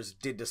my players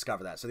did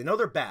discover that, so they know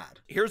they're bad.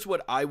 Here's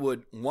what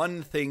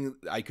one thing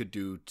I could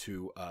do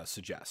to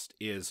suggest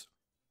is,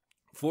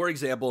 for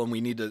example, and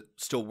we need to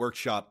still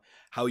workshop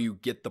how you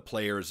get the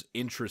players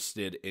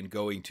interested in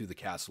going to the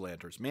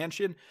Castellanters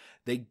mansion.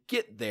 They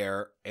get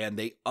there and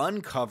they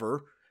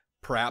uncover.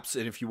 Perhaps,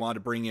 and if you want to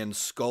bring in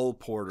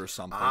Skullport or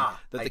something,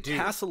 that the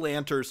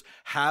Castellanters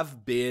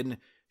have been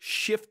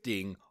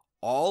shifting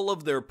all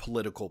of their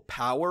political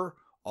power,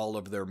 all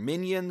of their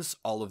minions,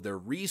 all of their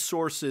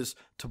resources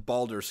to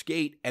Baldur's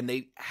Gate, and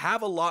they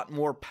have a lot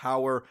more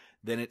power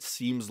than it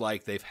seems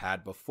like they've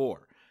had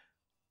before.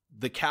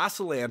 The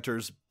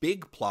Castellanters'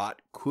 big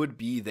plot could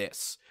be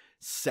this: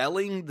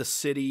 selling the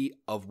city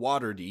of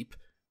Waterdeep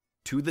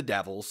to the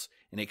devils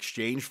in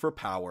exchange for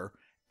power,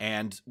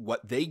 and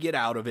what they get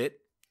out of it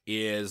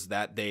is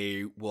that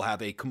they will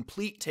have a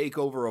complete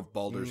takeover of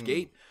Baldur's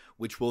Gate,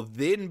 which will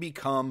then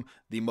become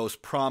the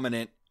most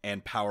prominent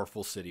and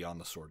powerful city on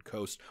the Sword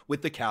Coast,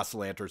 with the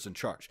Castellanters in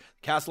charge.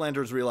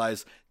 Castellanters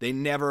realize they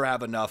never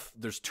have enough.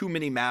 There's too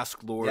many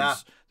masked lords. Yeah.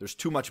 There's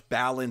too much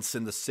balance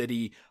in the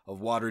city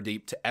of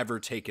Waterdeep to ever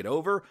take it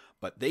over,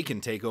 but they can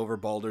take over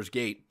Baldur's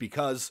Gate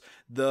because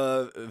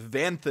the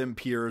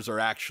Vanthampirs are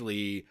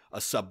actually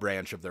a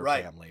sub-branch of their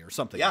family or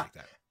something like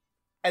that.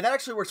 And that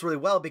actually works really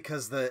well,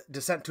 because the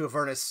Descent to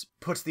Avernus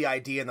puts the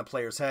idea in the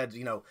player's head.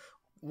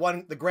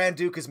 The Grand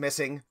Duke is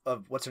missing.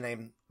 What's her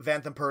name?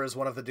 Vanthampur is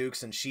one of the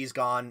dukes, and she's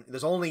gone.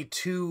 There's only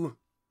 2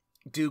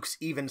 dukes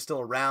even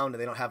still around,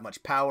 and they don't have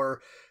much power.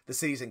 The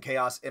city's in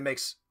chaos.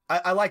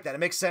 I like that. It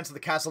makes sense that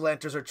the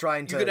Castellanters are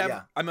trying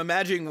to. I'm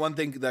imagining one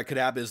thing that could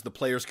happen is the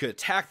players could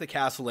attack the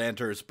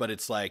Castellanters, but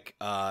it's like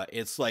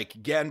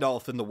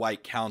Gandalf and the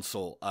White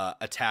Council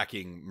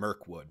attacking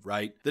Mirkwood,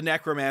 right? The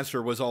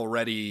Necromancer was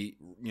already,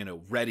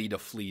 ready to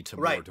flee to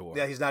Mordor.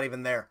 Yeah, he's not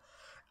even there.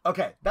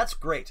 Okay, that's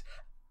great.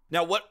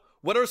 Now,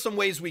 what are some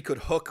ways we could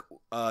hook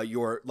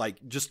your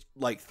just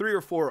 3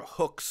 or 4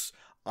 hooks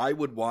I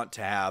would want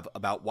to have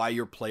about why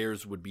your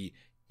players would be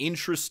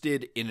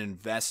interested in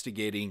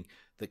investigating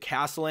the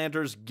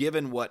Castellanters,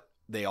 given what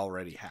they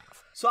already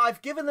have. So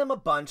I've given them a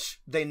bunch.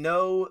 They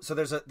know. So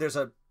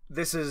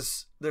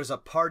there's a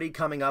party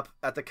coming up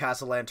at the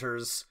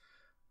Castellanter's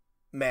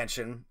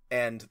mansion,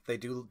 and they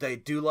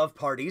do love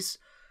parties.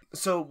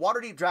 So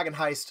Waterdeep Dragon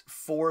Heist,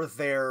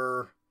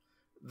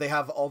 they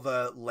have all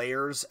the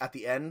layers at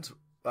the end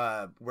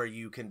where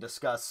you can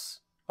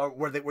discuss, or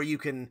where you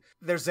can.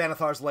 There's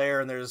Xanathar's lair,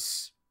 and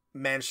there's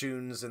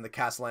Manshoon's and the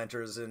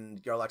Castellanters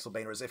and Jarlaxle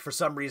Bainers. If for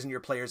some reason your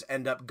players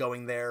end up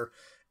going there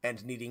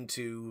and needing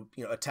to,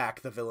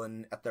 attack the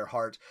villain at their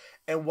heart,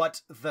 and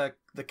what the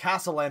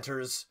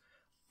Castellanters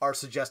are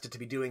suggested to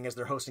be doing is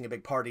they're hosting a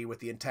big party with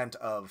the intent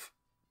of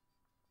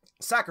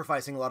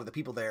sacrificing a lot of the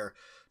people there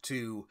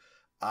to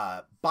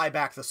buy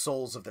back the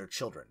souls of their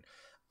children.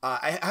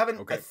 I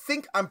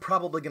think I'm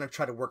probably going to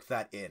try to work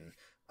that in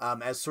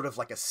as sort of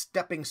like a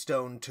stepping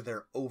stone to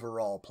their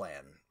overall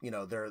plan.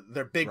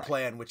 Their big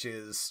plan, which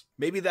is...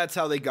 Maybe that's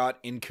how they got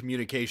in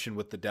communication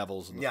with the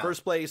devils in the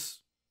first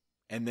place.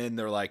 And then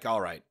they're like, all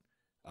right,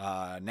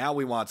 now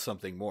we want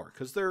something more.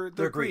 Because they're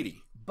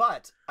greedy.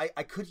 But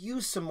I could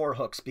use some more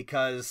hooks,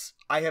 because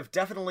I have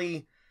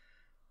definitely...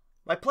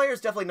 My players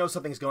definitely know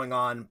something's going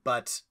on,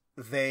 but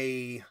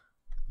they...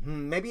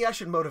 Maybe I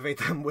should motivate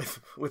them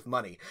with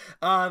money.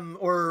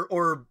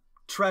 Or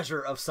treasure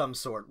of some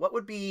sort. What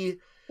would be...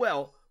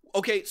 Well...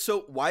 Okay,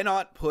 so why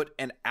not put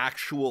an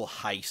actual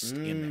heist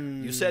in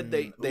there? You said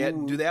do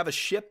they have a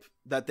ship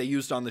that they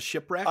used on the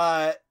shipwreck?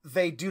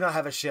 They do not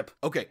have a ship.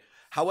 Okay.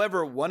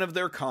 However, one of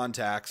their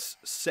contacts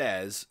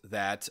says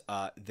that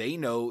they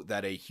know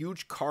that a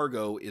huge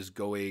cargo is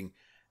going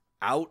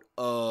out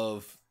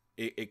of...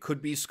 It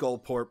could be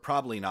Skullport,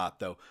 probably not,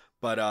 though.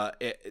 But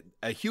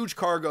a huge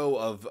cargo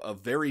of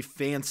very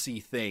fancy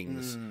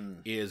things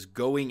is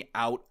going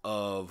out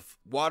of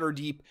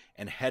Waterdeep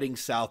and heading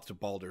south to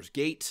Baldur's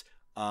Gate.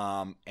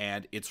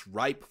 And it's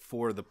ripe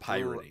for the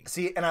pirating.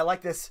 See, and I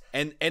like this.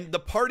 And the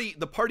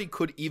party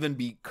could even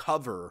be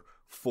cover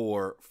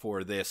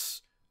for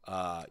this.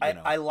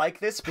 I like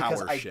this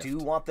because I shift. do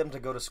want them to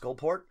go to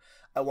Skullport.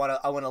 I want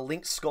to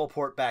link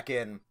Skullport back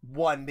in.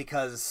 One,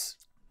 because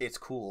it's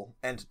cool,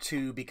 and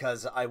two,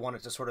 because I want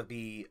it to sort of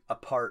be a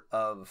part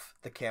of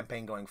the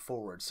campaign going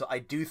forward. So I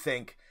do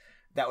think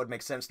that would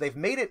make sense. They've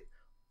made it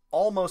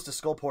almost a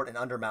Skullport and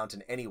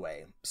Undermountain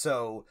anyway.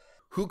 So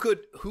who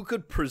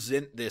could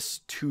present this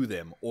to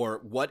them,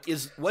 or what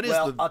is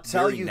the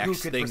very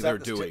next thing they're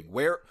doing?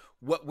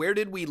 Where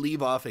did we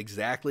leave off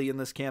exactly in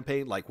this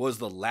campaign? Like, what was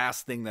the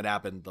last thing that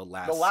happened the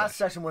last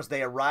session was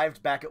they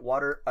arrived back at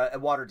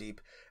Waterdeep.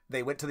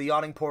 They went to the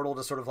Yawning Portal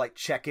to sort of like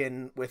check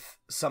in with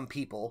some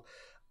people,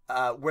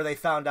 where they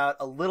found out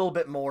a little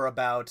bit more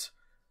about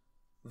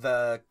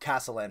the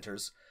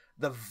Castellanters.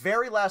 The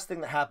very last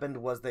thing that happened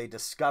was they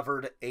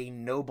discovered a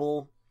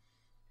noble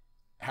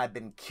had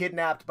been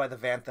kidnapped by the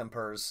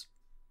Vanthempers,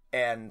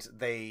 and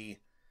they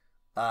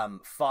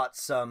fought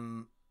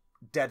some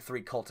Dead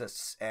 3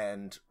 cultists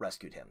and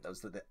rescued him. That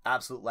was the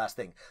absolute last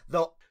thing.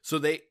 Though, so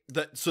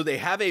they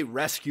have a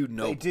rescued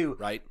noble. They do,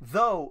 right?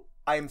 Though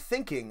I'm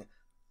thinking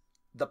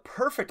the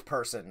perfect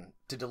person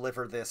to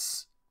deliver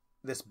this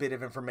bit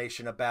of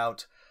information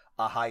about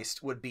a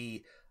heist would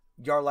be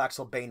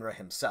Jarlaxle Bainra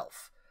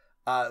himself,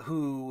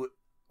 who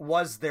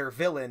was their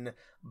villain,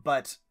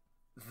 but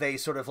they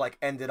sort of like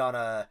ended on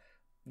a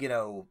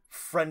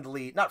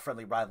not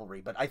friendly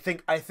rivalry, but I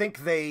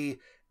think they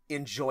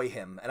enjoy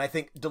him, and I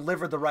think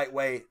delivered the right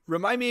way.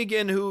 Remind me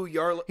again who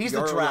He's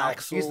the drow.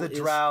 He's the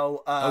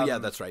drow. Oh yeah,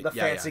 that's right. The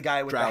fancy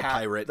guy with drow the hat,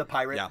 pirate. The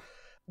pirate. Yeah.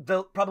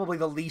 Probably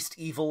the least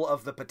evil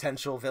of the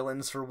potential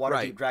villains for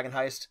Waterdeep Dragon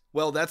Heist.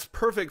 Well, that's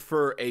perfect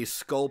for a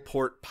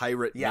Skullport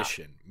pirate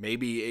mission.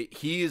 Maybe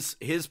his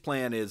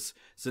plan is,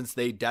 since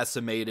they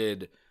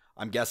decimated,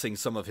 I'm guessing,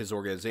 some of his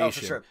organization. Oh,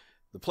 for sure.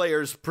 The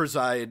players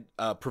provide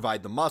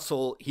the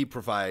muscle. He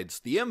provides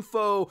the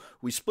info.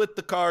 We split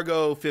the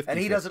cargo 50-50. And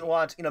he doesn't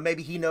want,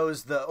 maybe he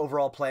knows the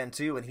overall plan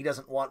too, and he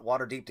doesn't want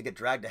Waterdeep to get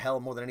dragged to hell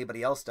more than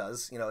anybody else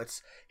does.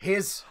 It's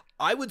his...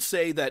 I would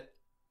say that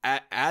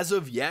as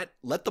of yet,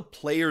 let the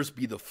players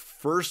be the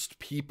first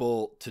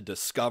people to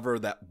discover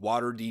that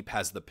Waterdeep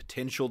has the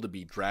potential to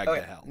be dragged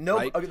to hell.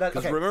 Right?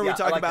 Because remember we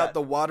talked about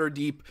the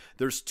Waterdeep,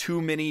 there's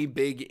too many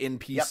big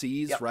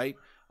NPCs, right?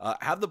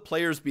 Have the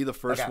players be the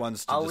first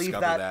ones to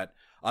discover that.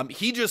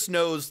 He just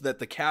knows that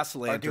the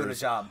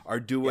Castellanters are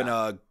doing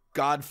a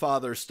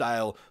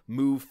Godfather-style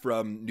move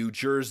from New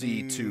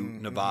Jersey to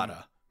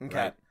Nevada. Okay.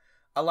 Right?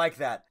 I like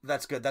that.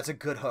 That's good. That's a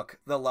good hook.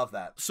 They'll love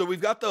that. So we've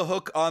got the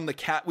hook on the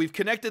cat. We've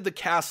connected the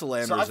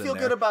Castellanters. So I feel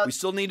good about. We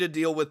still need to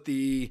deal with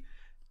the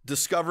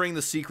discovering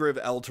the secret of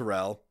El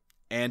Terrell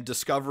and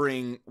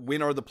discovering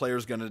when are the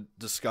players going to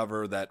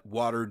discover that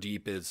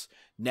Waterdeep is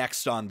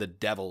next on the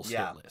Devil's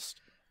hit list.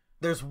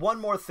 There's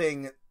one more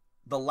thing.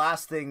 The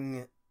last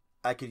thing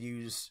I could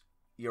use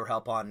your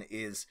help on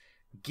is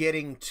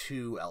getting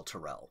to El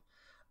Terrell.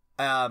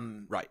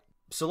 Right.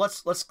 So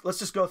let's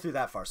just go through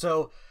that far.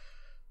 So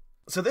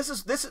this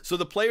is so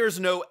the players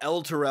know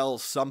El Terrell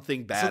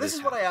something bad. So this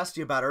is what I asked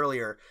you about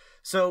earlier.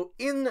 So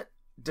in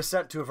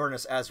Descent to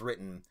Avernus as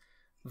written,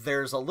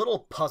 there's a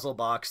little puzzle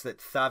box that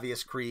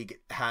Thavius Krieg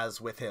has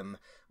with him,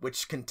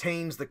 which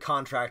contains the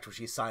contract which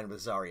he signed with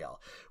Zariel,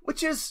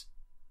 which is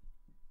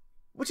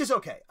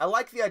okay. I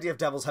like the idea of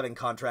devils having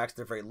contracts.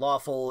 They're very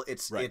lawful.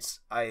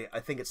 I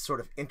think it's sort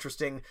of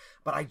interesting,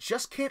 but I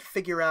just can't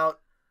figure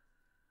out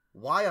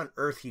why on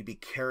earth he'd be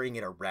carrying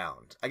it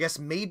around. I guess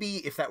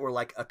maybe if that were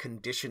like a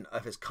condition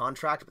of his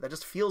contract, but that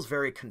just feels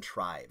very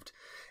contrived.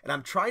 And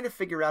I'm trying to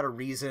figure out a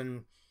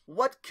reason.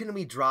 What can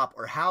we drop,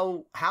 or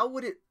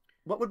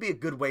what would be a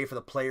good way for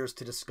the players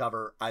to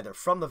discover, either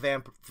from the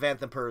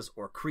Vanthampurs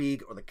or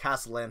Krieg or the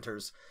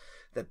Castellanters,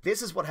 that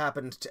this is what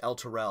happened to El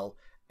Terrell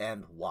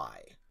and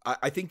why?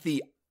 I think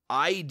the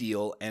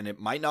ideal, and it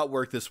might not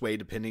work this way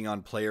depending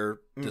on player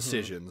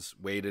decisions,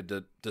 way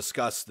to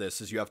discuss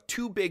this is you have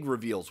two big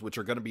reveals, which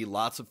are going to be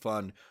lots of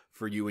fun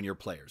for you and your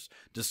players.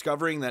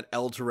 Discovering that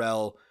El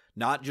Terrell,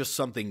 not just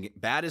something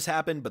bad has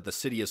happened, but the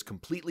city has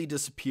completely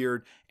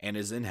disappeared and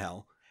is in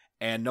hell.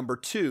 And number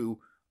two,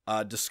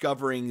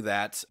 discovering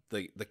that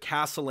the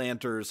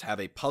Castellanters have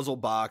a puzzle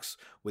box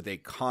with a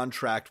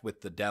contract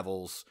with the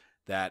devils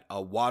that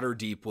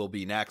Waterdeep will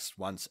be next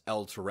once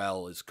El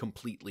Terrell is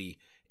completely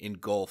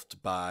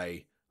engulfed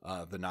by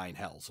the nine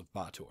hells of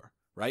Batur,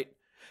 right?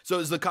 So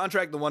is the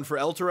contract the one for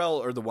El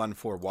Terrell or the one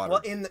for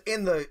Waterdeep?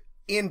 Well,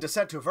 in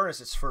Descent to Avernus,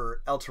 it's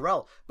for El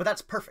Terrell, but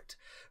that's perfect.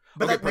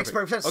 But okay, that makes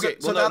perfect sense. Okay,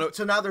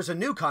 So now there's a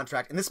new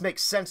contract, and this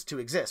makes sense to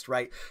exist,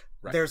 right?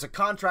 There's a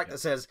contract that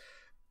says,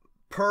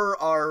 per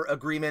our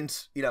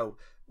agreement,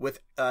 with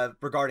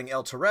regarding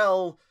El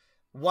Terrell,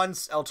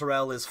 once El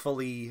Terrell is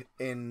fully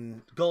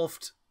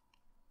engulfed,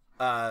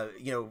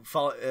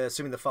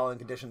 assuming the following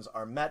conditions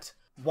are met,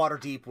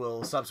 Waterdeep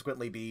will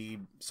subsequently be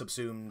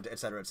subsumed,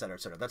 etc., etc.,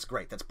 etc. That's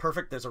great. That's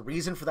perfect. There's a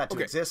reason for that to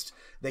exist.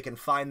 They can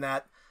find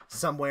that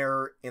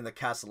somewhere in the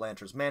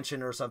Castellanters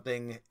mansion or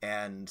something.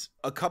 And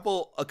a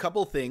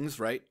couple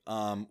things, right?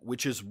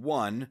 Which is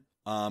one,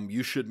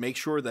 you should make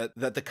sure that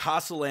the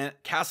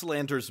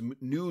Castellanters'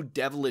 new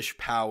devilish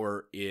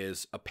power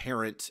is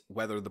apparent,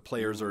 whether the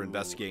players are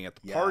investigating at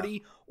the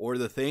party or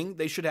the thing.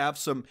 They should have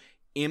some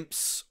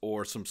imps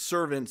or some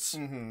servants,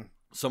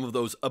 some of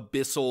those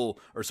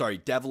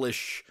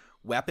devilish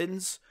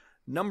weapons.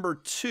 Number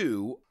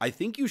two, I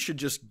think you should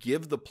just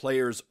give the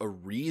players a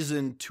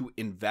reason to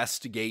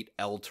investigate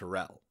El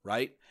Terrell,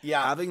 right?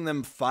 Yeah. Having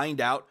them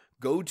find out,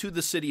 go to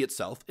the city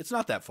itself. It's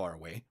not that far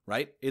away,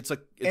 right? It's a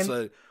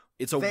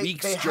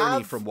week's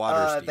journey from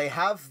Waterdeep. They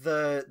have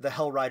the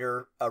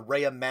Hellrider,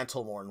 Rhea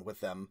Mantlemorn,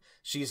 with them.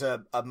 She's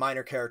a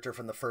minor character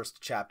from the first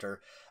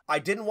chapter. I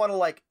didn't want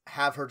to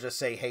have her just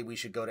say, hey, we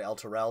should go to El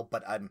Terrell,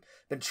 but I've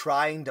been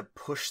trying to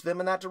push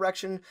them in that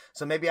direction.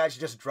 So maybe I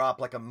should just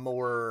drop a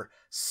more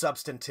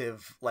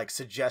substantive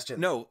suggestion.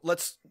 No,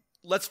 let's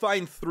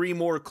find three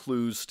more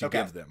clues to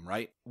give them,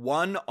 right?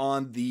 One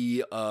on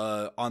the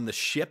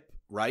ship,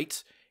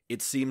 right?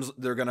 It seems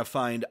they're going to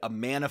find a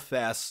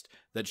manifest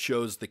that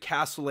shows the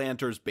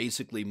Castellanters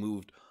basically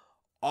moved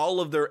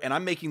all of their, and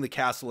I'm making the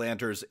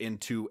Castellanters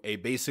into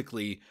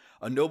basically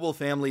a noble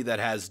family that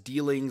has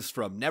dealings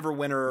from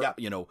Neverwinter,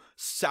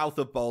 south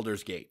of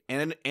Baldur's Gate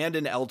and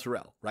in El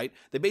Terrell, right?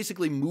 They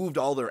basically moved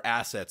all their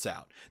assets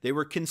out. They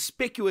were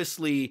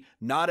conspicuously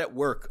not at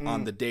work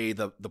on the day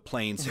the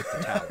planes hit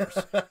the towers.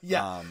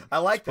 I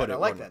like that. I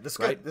like that. This is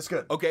good. This is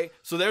good. Okay,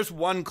 so there's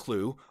one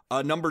clue.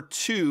 Number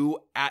two,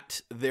 at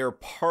their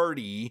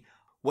party,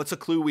 what's a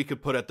clue we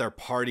could put at their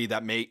party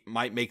that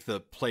might make the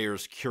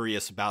players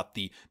curious about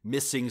the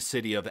missing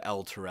city of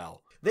El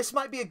Terrell? This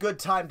might be a good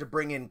time to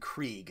bring in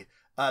Krieg,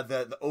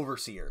 the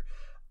Overseer,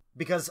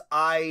 because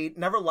I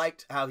never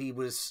liked how he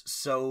was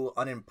so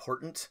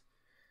unimportant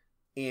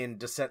in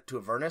Descent to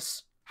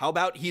Avernus. How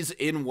about he's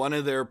in one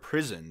of their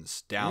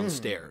prisons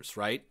downstairs,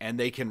 right? And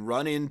they can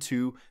run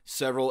into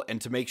several,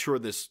 and to make sure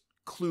this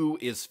clue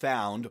is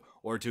found,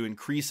 or to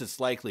increase its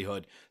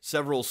likelihood,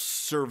 several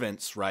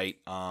servants, right,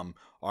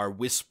 are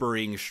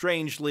whispering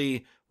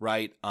strangely,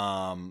 right,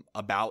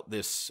 about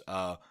this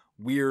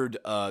weird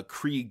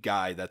Krieg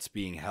guy that's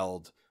being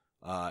held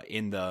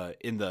in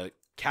the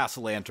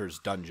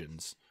Castellanters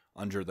dungeons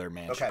under their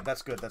mansion. Okay,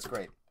 that's good. That's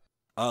great.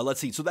 Let's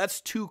see. So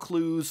that's two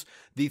clues.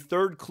 The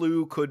third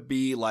clue could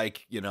be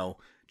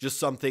just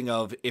something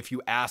of, if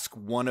you ask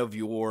one of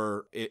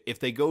if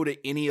they go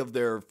to any of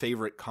their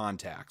favorite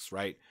contacts,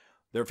 right?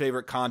 Their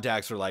favorite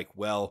contacts are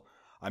the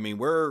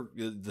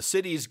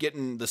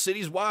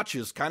city's watch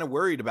is kind of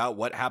worried about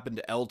what happened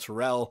to El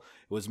Terrell.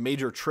 It was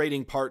major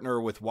trading partner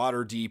with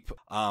Waterdeep.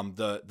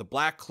 The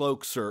Black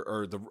Cloaks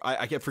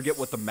I can't forget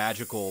what the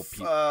magical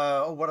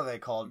what are they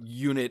called?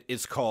 Unit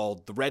is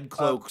called. The Red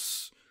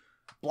Cloaks,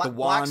 the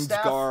Wand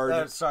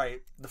Guard.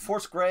 The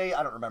Force Grey.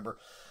 I don't remember.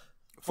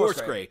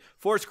 Force Grey.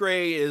 Force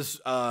Grey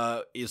is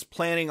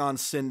planning on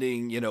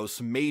sending,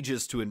 some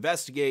mages to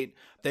investigate.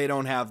 They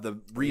don't have the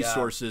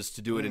resources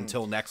to do it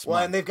until next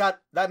month. Well, and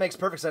that makes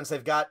perfect sense.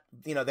 They've got,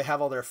 they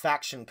have all their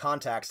faction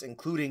contacts,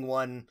 including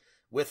one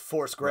with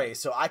Force Grey,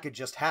 so I could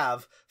just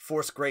have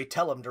Force Grey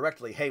tell them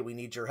directly, hey, we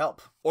need your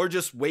help. Or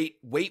just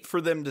wait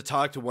for them to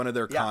talk to one of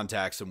their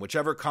contacts, and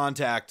whichever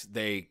contact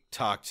they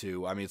talk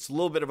to. I mean, it's a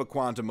little bit of a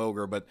quantum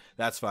ogre, but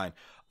that's fine.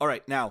 All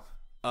right, now,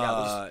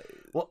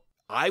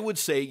 I would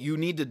say you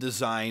need to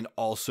design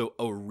also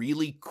a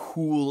really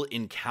cool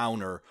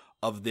encounter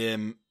of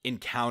them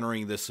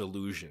encountering this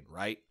illusion,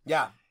 right?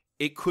 Yeah.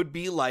 It could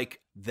be like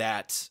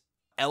that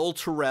El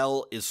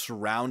Terrell is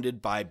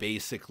surrounded by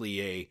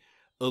basically a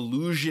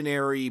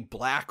illusionary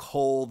black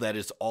hole that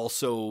is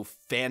also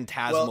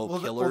phantasmal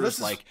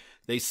killers. Like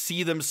they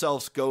see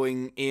themselves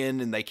going in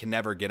and they can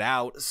never get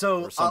out.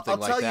 So or something I'll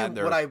like tell that.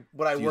 you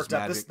what I worked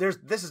up.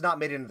 This is not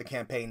made into the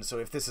campaign, so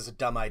if this is a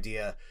dumb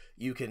idea,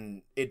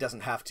 it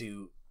doesn't have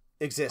to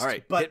exist. All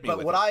right, but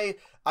what I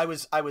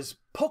was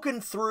poking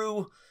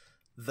through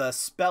the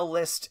spell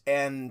list,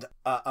 and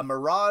a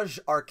Mirage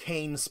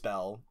Arcane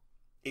spell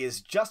is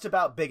just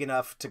about big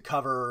enough to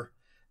cover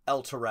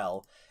El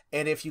Terrell.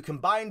 And if you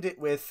combined it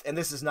with, and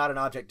this is not an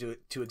object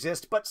to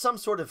exist, but some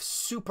sort of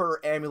super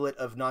amulet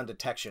of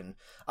non-detection,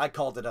 I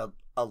called it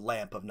a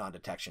lamp of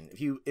non-detection. If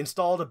you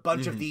installed a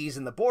bunch of these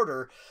in the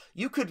border,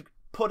 you could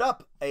put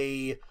up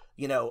a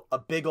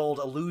big old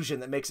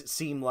illusion that makes it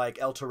seem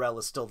like El Terrell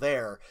is still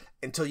there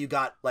until you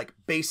got like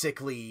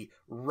basically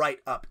right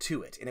up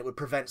to it, and it would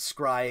prevent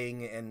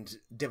scrying and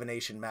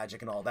divination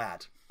magic and all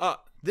that.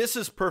 This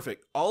is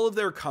perfect. All of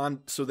their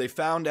so they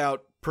found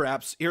out,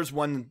 perhaps, here's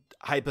one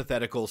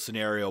hypothetical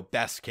scenario,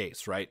 best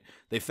case, right?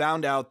 They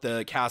found out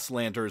the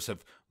Castellanters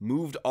have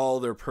moved all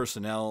their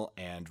personnel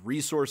and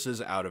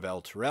resources out of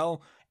El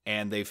Terrell,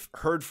 and they've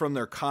heard from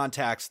their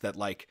contacts that,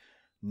 like,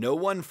 no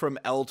one from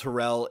El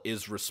Terrell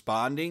is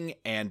responding,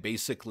 and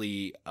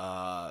basically,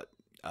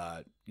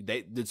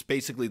 it's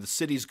basically the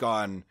city's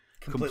gone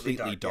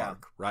completely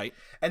dark, right?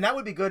 And that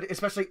would be good,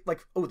 especially like,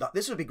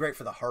 this would be great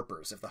for the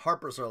Harpers. If the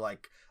Harpers are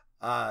like,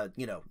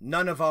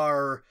 none of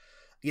our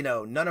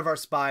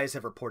spies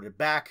have reported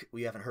back.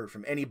 We haven't heard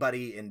from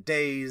anybody in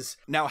days.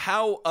 Now,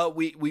 how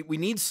we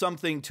need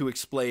something to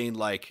explain,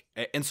 like,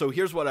 and so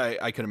here's what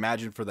I can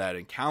imagine for that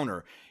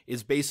encounter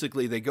is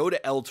basically they go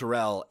to El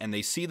Terrell and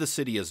they see the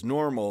city as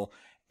normal,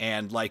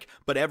 and like,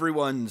 but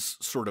everyone's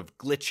sort of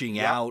glitching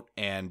out,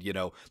 and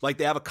like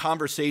they have a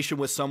conversation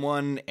with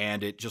someone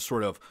and it just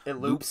sort of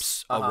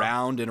loops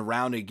around and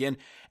around again.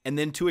 And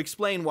then to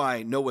explain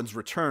why no one's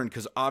returned,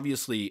 because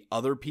obviously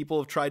other people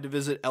have tried to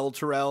visit El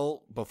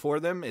Terrell before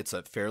them. It's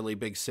a fairly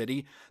big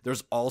city.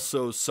 There's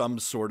also some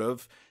sort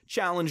of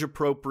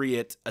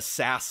challenge-appropriate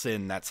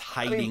assassin that's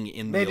hiding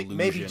in the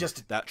illusion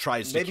that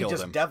tries to kill them.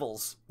 Maybe just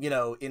devils,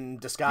 in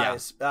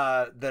disguise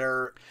that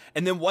are...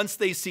 And then once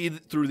they see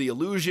through the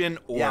illusion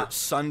or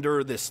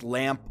sunder this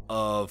lamp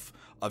of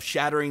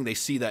shattering, they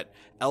see that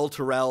El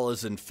Terrell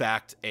is in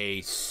fact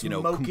a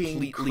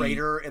smoking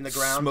crater in the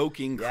ground,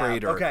 smoking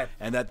crater,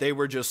 and that they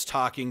were just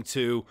talking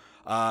to.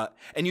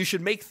 And you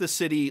should make the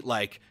city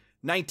like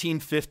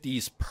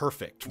 1950s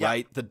perfect,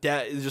 right? The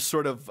just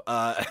sort of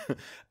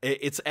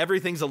it's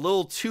everything's a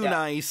little too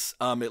nice.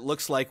 It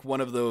looks like one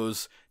of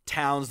those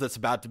towns that's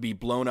about to be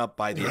blown up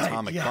by the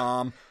atomic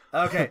bomb.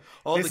 Okay,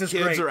 all the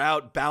kids are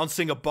out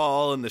bouncing a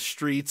ball in the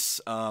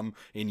streets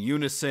in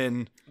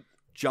unison.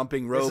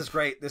 Jumping rope. This is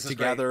great. This is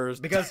together.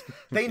 Great. Because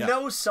they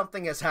know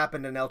something has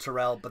happened in El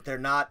Terrell, but they're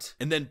not.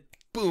 And then,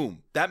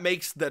 boom! That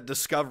makes the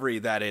discovery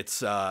that it's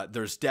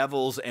there's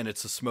devils and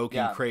it's a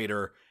smoking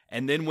crater.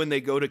 And then when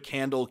they go to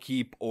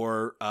Candlekeep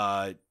or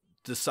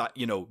decide,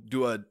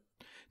 do a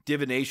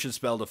divination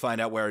spell to find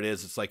out where it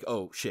is, it's like,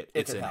 oh shit,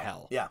 it's in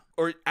hell. Yeah.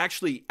 Or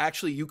actually,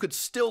 you could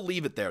still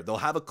leave it there. They'll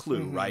have a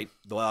clue, right?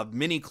 They'll have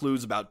mini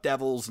clues about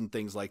devils and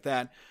things like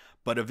that.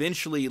 But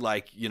eventually,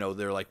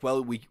 they're like,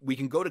 well, we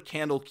can go to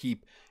Candlekeep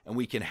and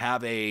we can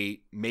have a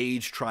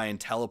mage try and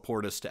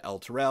teleport us to El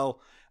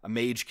Terrell. A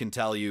mage can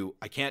tell you,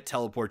 I can't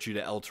teleport you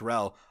to El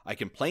Terrell. I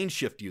can plane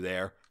shift you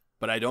there,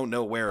 but I don't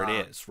know where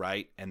it is,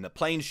 right? And the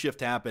plane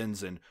shift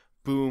happens and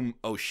boom,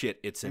 oh shit,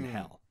 it's in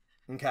hell.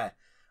 Okay.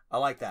 I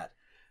like that.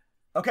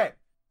 Okay.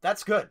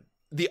 That's good.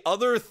 The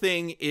other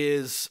thing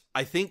is,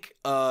 I think,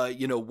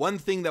 one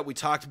thing that we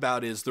talked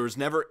about is there's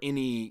never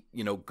any,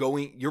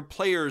 your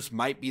players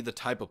might be the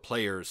type of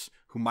players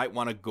who might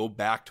want to go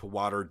back to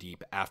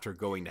Waterdeep after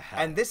going to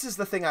hell. And this is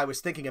the thing I was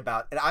thinking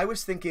about. And I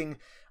was thinking,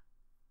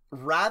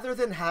 rather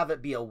than have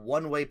it be a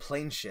one-way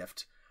plane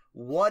shift,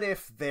 what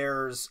if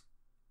there's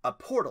a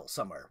portal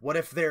somewhere? What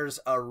if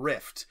there's a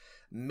rift?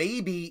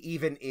 Maybe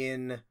even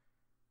in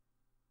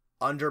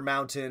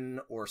Undermountain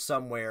or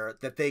somewhere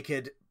that they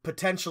could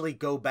potentially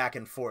go back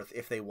and forth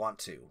if they want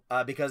to,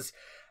 because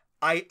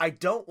I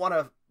don't want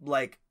to,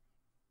 like,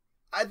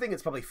 I think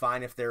it's probably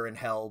fine if they're in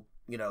hell,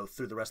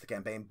 through the rest of the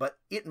campaign, but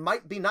it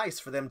might be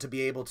nice for them to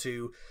be able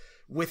to,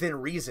 within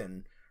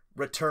reason,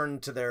 return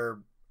to their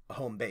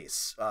home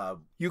base.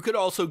 You could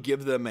also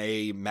give them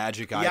a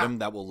magic item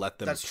that will let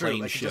them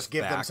plane shift. Just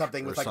give them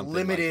something with something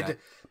limited like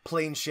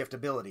plane shift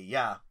ability.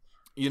 Yeah.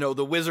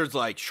 The wizard's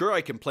like, sure,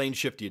 I can plane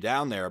shift you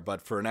down there,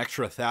 but for an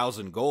extra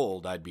 1,000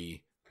 gold, I'd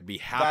be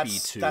happy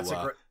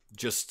to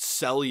just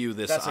sell you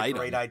this That's item. a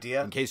great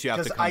idea. In case you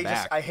have to come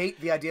back. I hate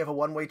the idea of a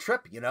one-way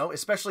trip,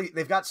 especially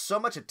they've got so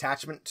much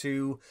attachment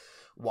to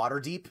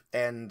Waterdeep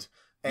and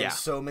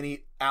so many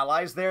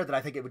allies there that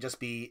I think it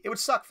would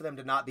suck for them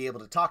to not be able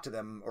to talk to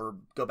them or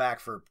go back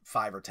for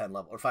 5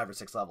 or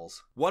 6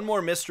 levels. One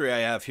more mystery I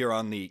have here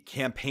on the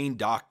campaign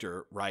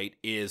doctor, right,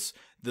 is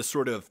the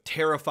sort of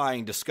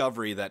terrifying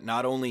discovery that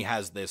not only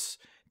has this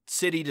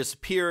city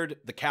disappeared,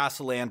 the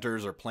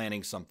Castellanters are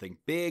planning something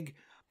big,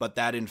 but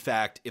that in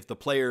fact, if the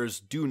players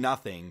do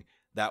nothing,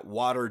 that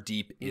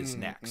Waterdeep is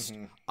next.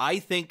 Mm-hmm. I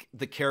think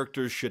the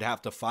characters should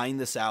have to find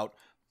this out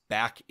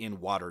back in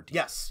Waterdeep.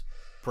 Yes.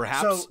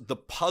 Perhaps the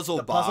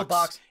puzzle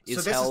box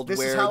is held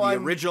where the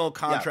original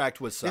contract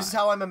was signed. This is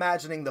how I'm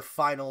imagining the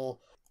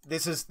final.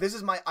 This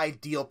is my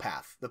ideal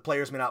path. The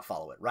players may not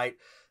follow it, right?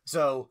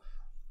 So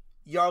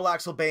Jarl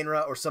Axel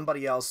Bainra or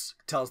somebody else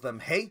tells them,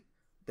 hey,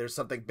 there's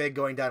something big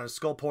going down in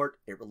Skullport.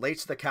 It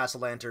relates to the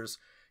Castellanters.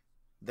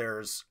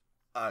 There's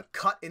a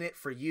cut in it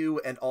for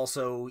you, and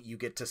also you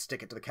get to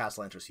stick it to the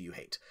Castellanters who you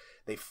hate.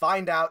 They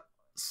find out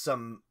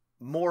some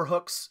more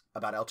hooks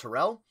about El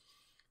Terrell.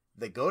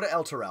 They go to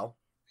El Terrell.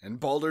 And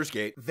Baldur's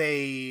Gate.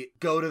 They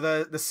go to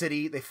the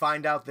city. They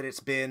find out that it's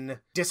been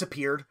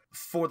disappeared.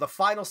 For the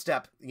final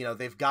step,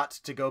 they've got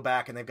to go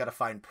back and they've got to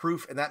find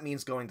proof. And that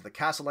means going to the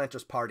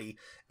Castellanters party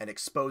and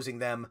exposing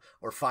them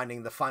or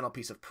finding the final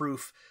piece of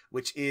proof,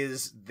 which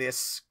is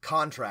this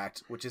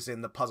contract, which is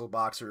in the puzzle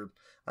box, or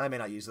I may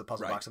not use the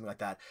puzzle box, something like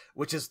that,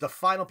 which is the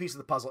final piece of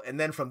the puzzle. And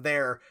then from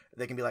there,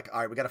 they can be like,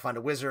 all right, we got to find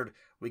a wizard.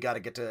 We got to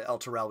get to El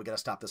Terrell. We got to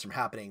stop this from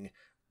happening,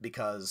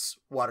 because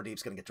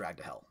Waterdeep's going to get dragged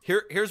to hell.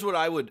 Here's what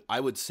I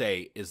would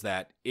say is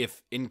that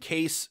if in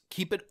case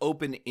keep it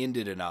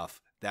open-ended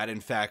enough that in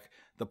fact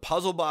the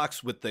puzzle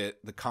box with the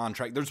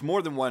contract, there's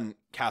more than one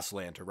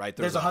Castellanter, right?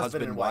 There's a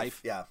husband and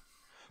wife. Yeah.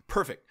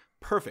 Perfect.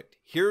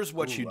 Here's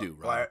what you do,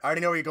 right? I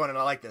already know where you're going and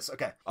I like this.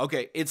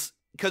 Okay. It's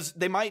because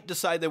they might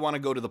decide they want to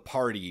go to the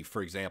party,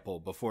 for example,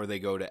 before they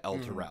go to El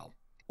Terrell.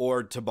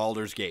 Or to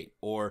Baldur's Gate,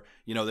 or,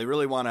 they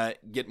really want to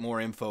get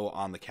more info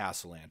on the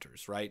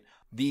Castellanters, right?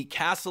 The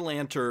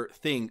Castellanter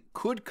thing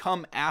could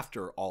come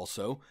after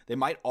also. They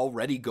might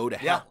already go to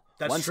hell.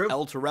 That's Once true.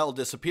 El Terrell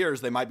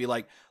disappears, they might be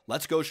like,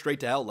 let's go straight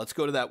to hell. Let's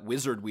go to that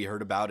wizard we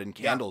heard about in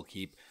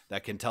Candlekeep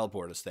that can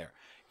teleport us there.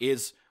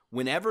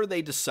 Whenever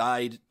they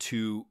decide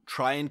to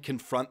try and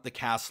confront the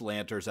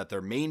Castellanters at their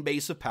main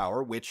base of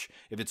power, which,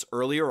 if it's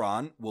earlier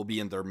on, will be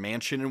in their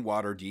mansion in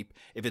Waterdeep.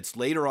 If it's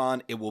later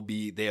on, it will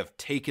be they have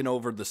taken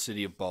over the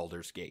city of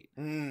Baldur's Gate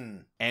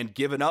and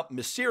given up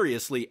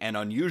mysteriously and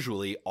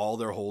unusually all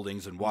their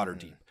holdings in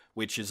Waterdeep,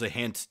 which is a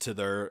hint to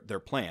their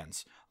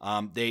plans.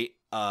 They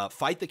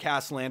fight the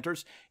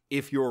Castellanters.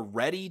 If you're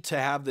ready to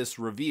have this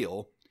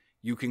reveal,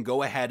 you can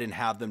go ahead and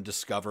have them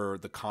discover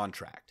the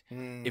contract.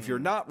 If you're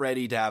not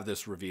ready to have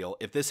this reveal,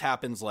 if this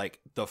happens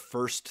like the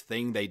first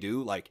thing they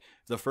do, like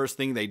the first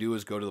thing they do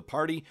is go to the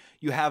party,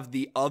 you have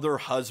the other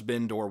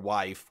husband or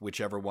wife,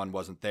 whichever one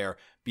wasn't there,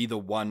 be the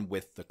one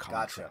with the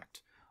contract. Gotcha.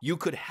 You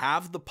could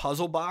have the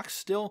puzzle box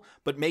still,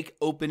 but make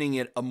opening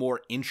it a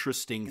more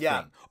interesting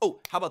thing. Oh,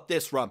 how about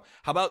this, Rob?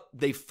 How about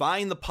they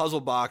find the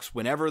puzzle box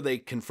whenever they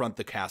confront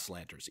the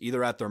Castellanters,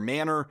 either at their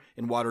manor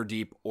in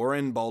Waterdeep or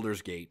in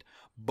Baldur's Gate.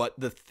 But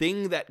the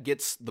thing that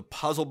gets the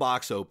puzzle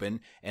box open,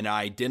 and an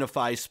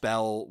identify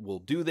spell will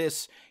do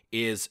this,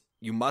 is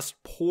you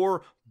must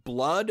pour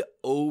blood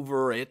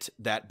over it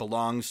that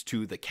belongs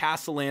to the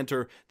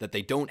Castellanter that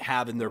they don't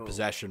have in their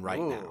possession right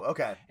now.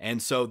 Okay.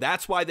 And so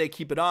that's why they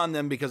keep it on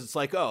them, because it's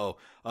like,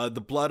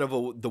 the blood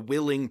of the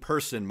willing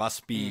person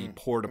must be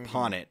poured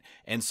upon it.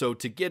 And so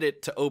to get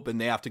it to open,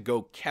 they have to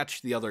go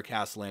catch the other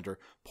Castellanter,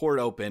 pour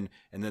it open,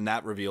 and then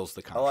that reveals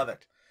the contract. I love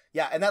it.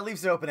 Yeah, and that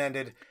leaves it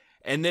open-ended.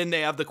 And then they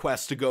have the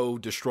quest to go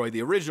destroy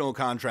the original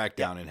contract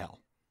down in hell.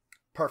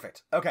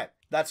 Perfect. Okay,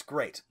 that's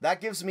great.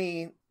 That gives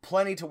me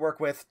plenty to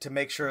work with to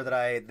make sure that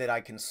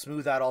I can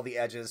smooth out all the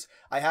edges.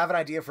 I have an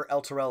idea for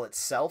El Terrell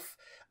itself.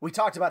 We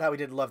talked about how we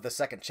didn't love the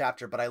second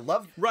chapter, but I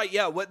love... Right,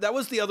 yeah. That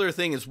was the other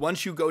thing, is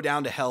once you go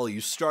down to hell,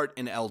 you start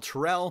in El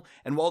Terrell,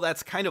 and while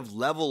that's kind of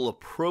level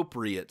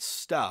appropriate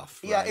stuff,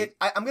 yeah, right?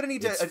 I'm going to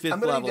need to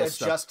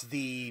adjust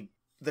the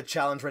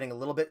challenge rating a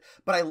little bit,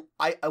 but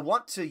I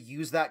want to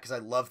use that because I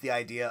love the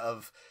idea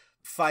of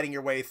fighting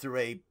your way through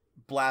a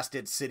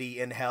blasted city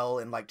in hell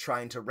and like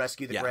trying to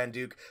rescue the Grand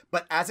Duke.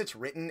 But as it's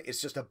written,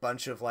 it's just a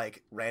bunch of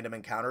like random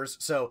encounters.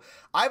 So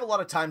I have a lot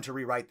of time to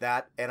rewrite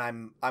that, and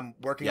I'm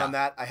working on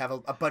that. I have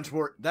a bunch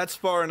more. That's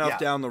far enough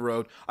down the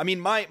road. I mean,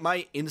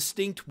 my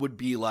instinct would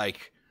be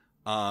like,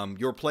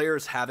 your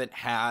players haven't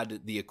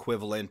had the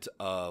equivalent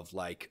of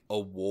like a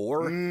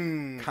war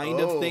kind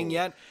of thing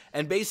yet,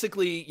 and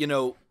basically,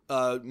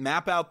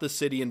 map out the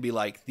city and be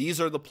like,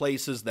 these are the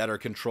places that are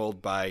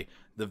controlled by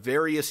the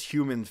various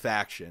human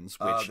factions,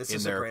 which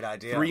in their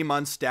 3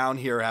 months down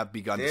here have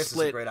begun to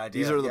split. Is a great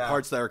idea. These are the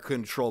parts that are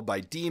controlled by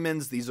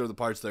demons. These are the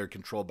parts that are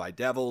controlled by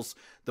devils.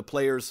 The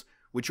players,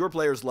 which your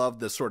players love,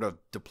 this sort of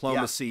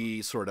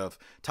diplomacy, sort of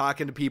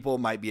talking to people,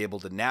 might be able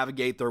to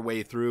navigate their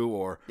way through,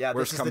 or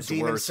worst comes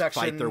to worst,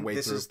 fight their way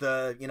through. This is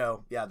the,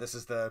 this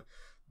is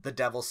the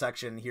devil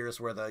section. Here's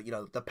where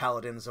the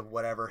paladins of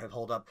whatever have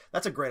holed up.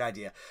 That's a great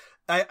idea.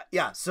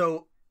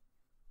 So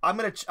I'm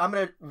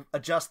gonna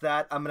adjust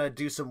that. I'm gonna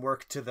do some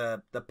work to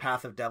the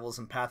path of devils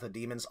and path of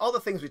demons. All the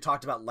things we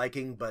talked about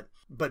liking, but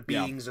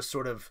being just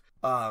sort of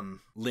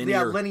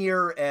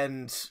linear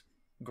and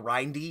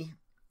grindy.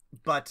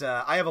 But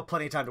I have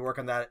plenty of time to work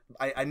on that.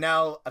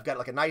 I've got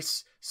like a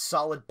nice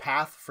solid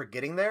path for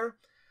getting there,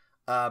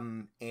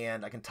 and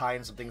I can tie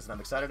in some things that I'm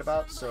excited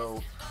about.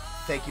 So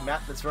thank you,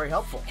 Matt. That's very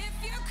helpful.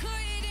 If you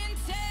couldn't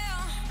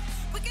tell,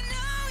 we can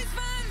always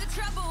find the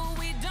trouble.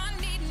 We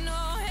don't need no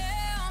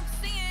help.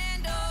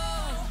 Singing,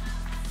 oh,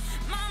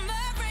 Mama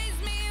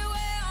raised me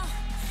well,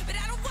 but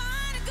I don't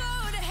want to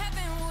go to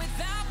heaven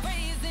without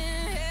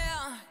praising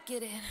hell.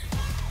 Get it?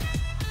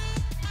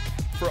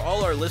 For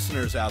all our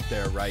listeners out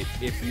there, right,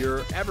 if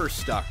you're ever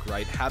stuck,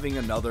 right, having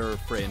another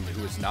friend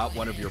who is not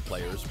one of your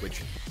players,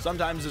 which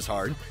sometimes is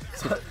hard.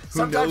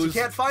 Sometimes you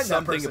can't find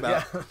that person.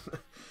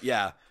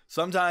 Yeah.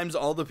 Sometimes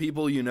all the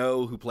people you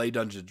know who play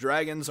Dungeons &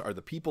 Dragons are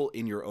the people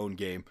in your own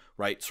game,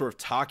 right? Sort of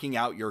talking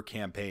out your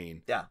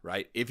campaign,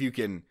 right? If you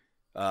can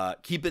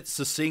keep it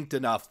succinct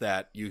enough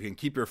that you can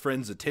keep your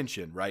friend's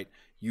attention, right?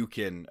 You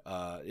can,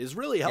 is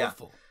really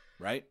helpful,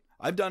 right?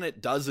 I've done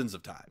it dozens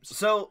of times.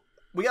 So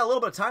we got a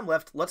little bit of time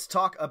left. Let's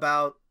talk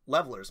about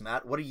levelers,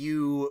 Matt. What are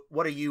you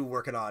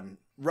working on?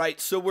 Right.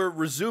 So we're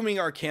resuming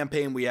our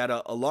campaign. We had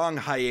a long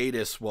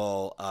hiatus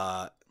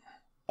while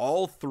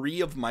all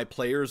three of my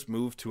players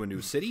moved to a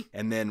new city,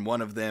 and then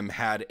one of them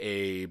had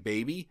a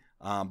baby.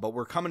 But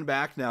we're coming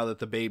back now that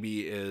the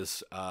baby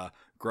is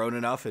grown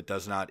enough. It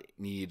does not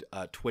need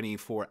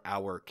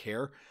 24-hour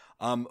care.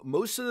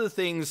 Most of the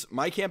things,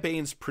 my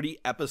campaign's pretty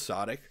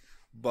episodic,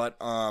 but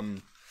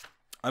I'm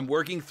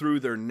working through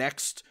their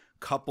next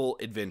couple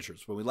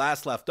adventures. When we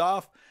last left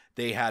off,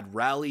 they had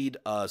rallied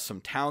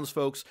some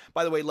townsfolks.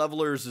 By the way,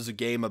 Levelers is a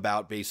game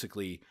about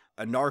basically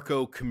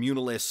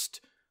anarcho-communalist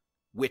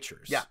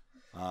witchers. Yeah.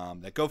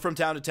 That go from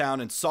town to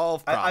town and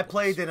solve problems. I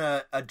played in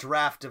a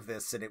draft of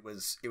this, and it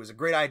was a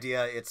great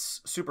idea. It's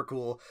super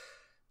cool.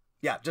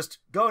 Yeah, just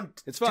going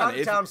town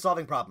to town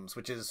solving problems,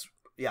 which is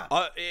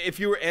if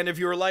you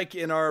were like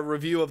in our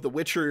review of The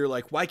Witcher, you're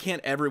like, why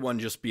can't everyone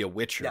just be a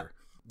witcher? Yeah.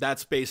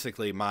 That's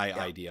basically my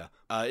idea.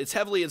 It's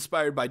heavily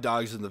inspired by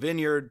Dogs in the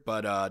Vineyard,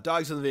 but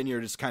Dogs in the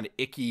Vineyard is kind of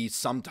icky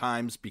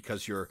sometimes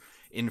because you're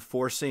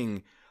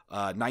enforcing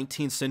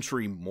 19th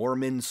century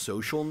Mormon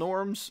social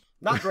norms.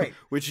 Not great.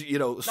 Which,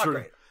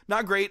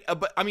 not great.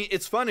 But I mean,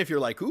 it's fun if you're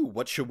like, ooh,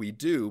 what should we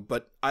do?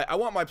 But I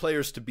want my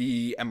players to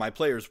be, and my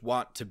players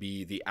want to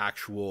be, the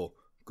actual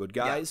good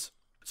guys. Yeah.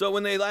 So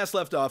when they last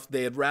left off,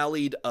 they had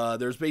rallied.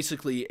 There's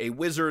basically a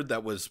wizard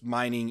that was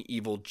mining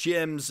evil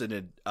gems and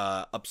had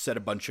upset a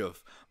bunch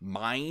of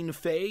mine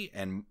fae.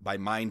 And by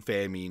mine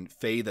fae, I mean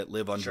fae that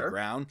live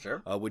underground,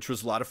 which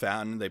was a lot of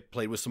fun. They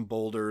played with some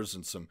boulders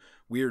and some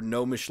weird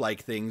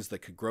gnomish-like things that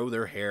could grow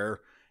their hair.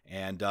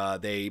 And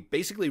they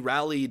basically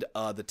rallied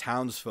the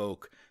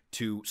townsfolk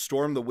to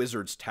storm the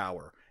wizard's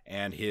tower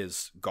and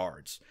his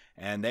guards.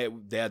 And they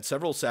had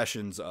several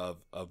sessions of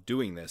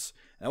doing this.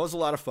 And that was a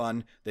lot of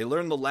fun. They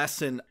learned the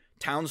lesson.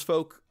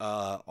 Townsfolk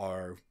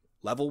are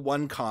level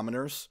 1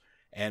 commoners.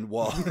 And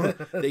while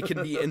they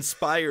can be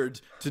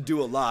inspired to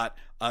do a lot,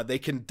 they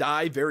can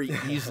die very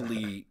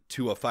easily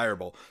to a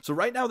fireball. So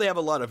right now they have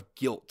a lot of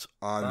guilt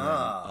on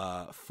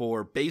them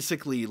for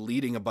basically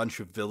leading a bunch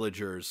of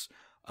villagers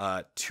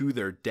to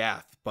their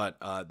death, but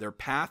their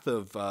path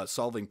of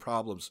solving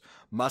problems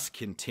must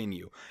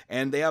continue.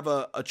 And they have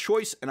a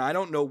choice, and I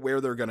don't know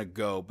where they're going to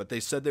go, but they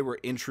said they were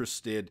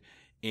interested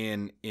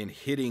in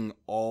hitting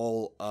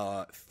all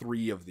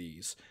 3 of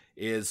these.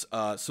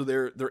 So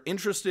they're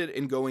interested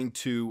in going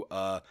to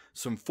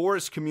some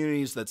forest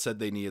communities that said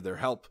they needed their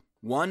help.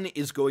 One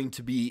is going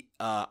to be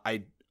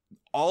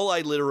all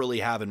I literally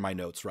have in my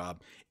notes,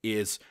 Rob,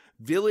 is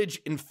village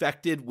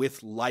infected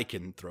with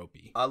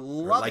lycanthropy. I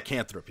love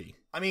lycanthropy.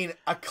 I mean,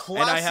 a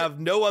classic. And I have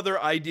no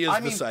other ideas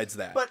besides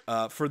that.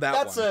 But for that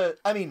that's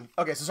one.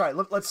 Okay. So sorry.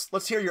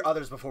 Let's hear your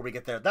others before we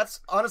get there. That's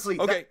honestly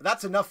okay.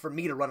 That's enough for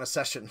me to run a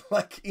session.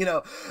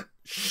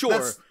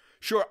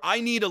 Sure. I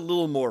need a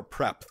little more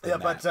prep. Than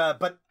that.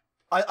 But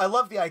I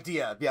love the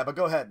idea. Yeah, but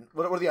go ahead.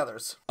 What are the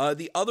others?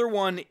 The other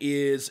one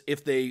is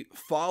if they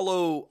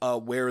follow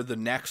where the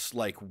next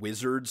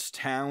wizards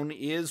town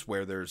is,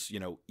 where there's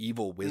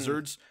evil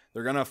wizards,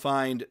 they're gonna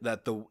find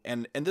that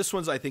and this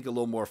one's I think a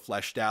little more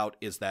fleshed out,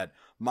 is that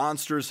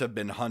monsters have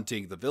been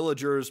hunting the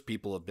villagers,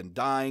 people have been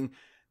dying.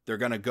 They're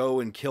gonna go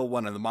and kill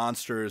one of the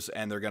monsters,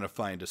 and they're gonna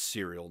find a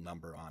serial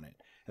number on it,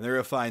 and they're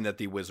gonna find that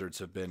the wizards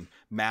have been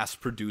mass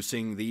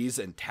producing these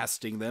and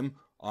testing them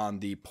on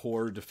the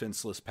poor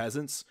defenseless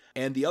peasants.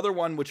 And the other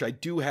one, which I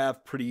do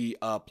have pretty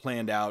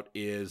planned out,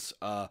 is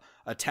a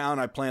town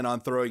I plan on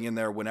throwing in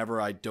there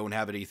whenever I don't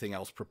have anything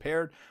else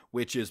prepared,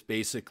 which is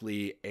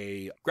basically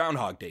a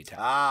Groundhog Day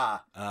town.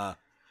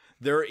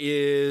 There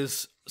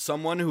is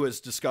someone who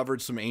has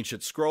discovered some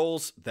ancient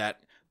scrolls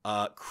that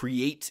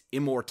create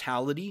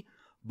immortality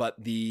but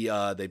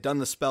they've done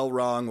the spell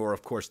wrong, or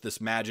of course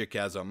this magic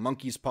has a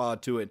monkey's paw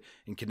to it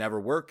and can never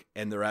work,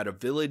 and they're at a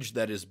village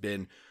that has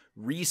been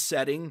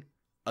resetting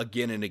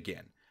again and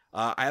again.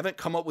 I haven't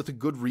come up with a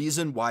good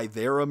reason why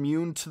they're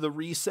immune to the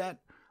reset,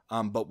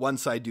 but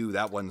once I do,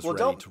 that one's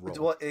ready to roll.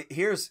 Well,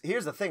 here's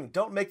the thing.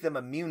 Don't make them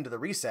immune to the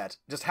reset.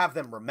 Just have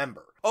them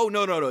remember. Oh,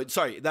 no.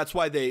 Sorry. That's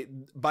why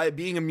by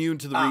being immune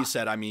to the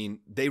reset, I mean,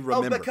 they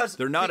remember. Because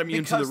they're not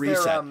immune to the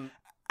reset.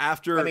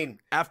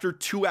 After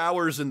 2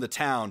 hours in the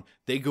town,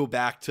 they go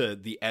back to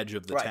the edge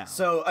of the town.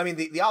 So, I mean,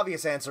 the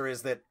obvious answer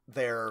is that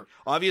they're...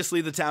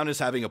 Obviously, the town is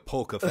having a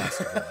polka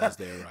festival as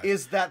they arrive.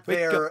 Is that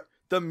they're...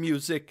 The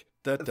music...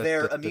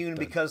 They're immune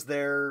because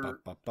they're...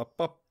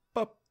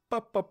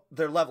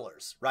 They're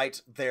levelers, right?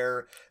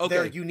 They're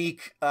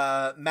unique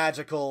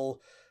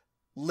magical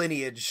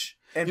lineage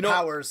and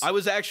powers. They're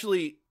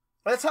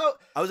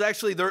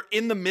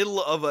in the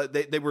middle of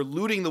they were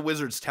looting the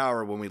wizard's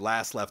tower when we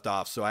last left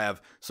off, so I have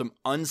some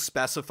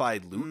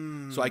unspecified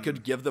loot, so I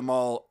could give them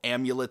all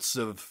amulets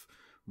of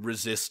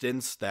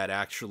resistance that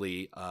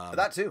actually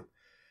that too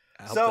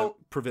help them,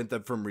 prevent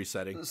them from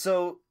resetting.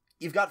 So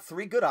you've got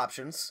 3 good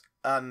options.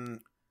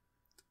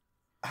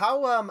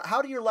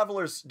 How do your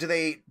levelers do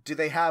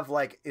they have,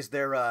 like, is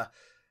there a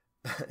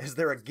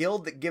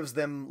guild that gives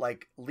them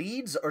like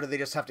leads, or do they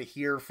just have to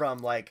hear from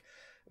like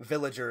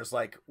villagers,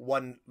 like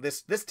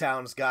this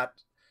town's got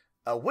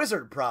a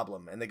wizard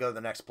problem and they go to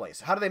the next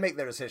place? How do they make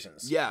their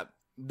decisions? Yeah,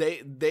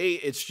 they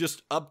it's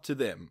just up to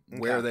them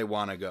where they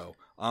want to go.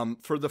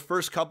 For the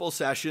first couple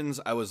sessions,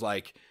 I was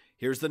like,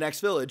 here's the next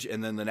village,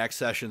 and then the next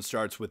session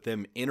starts with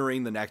them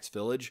entering the next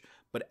village.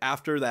 But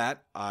after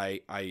that,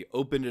 I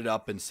opened it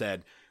up and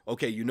said,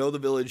 okay, the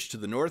village to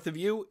the north of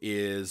you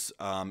is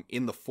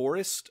in the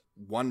forest.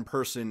 One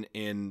person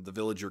in the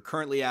village you're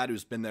currently at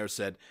who's been there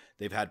said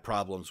they've had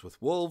problems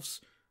with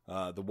wolves.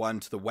 The one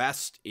to the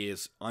west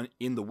is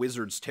in the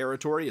wizard's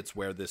territory. It's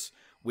where this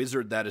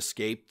wizard that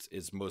escaped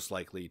is most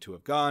likely to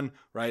have gone,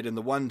 right? And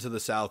the one to the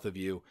south of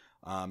you,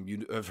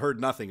 you have heard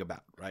nothing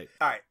about, right?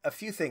 All right, a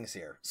few things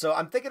here. So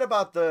I'm thinking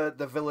about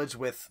the village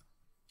with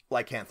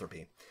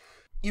lycanthropy.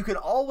 You can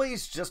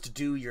always just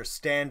do your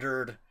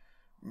standard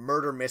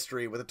murder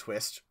mystery with a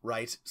twist,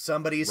 right?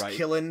 Somebody's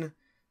killing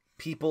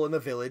people in the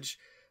village,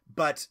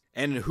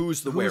 and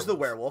who's the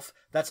werewolf?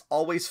 That's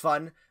always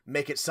fun.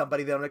 Make it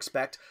somebody they don't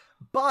expect.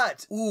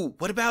 But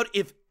what about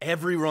if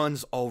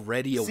everyone's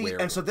already a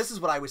werewolf? And so this is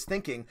what I was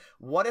thinking.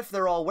 What if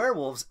they're all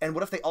werewolves, and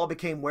what if they all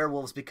became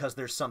werewolves because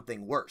there's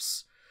something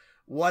worse?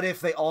 What if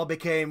they all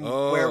became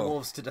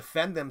werewolves to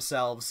defend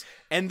themselves?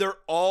 And they're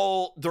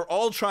all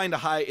trying to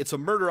hide. It's a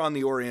Murder on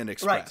the Orient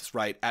Express,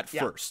 right? At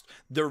first,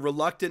 they're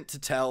reluctant to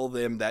tell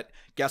them that.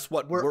 Guess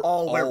what? We're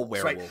all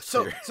werewolves, right?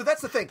 So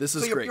that's the thing. This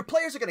is great. Your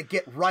players are going to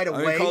get right away.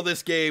 I'm going to call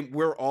this game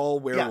 "We're All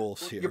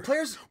Werewolves" here. Your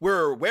players,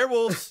 we're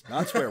werewolves,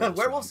 not swearwolves.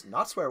 Werewolves,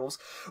 not swearwolves.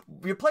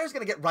 Your players are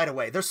going to get right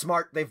away. They're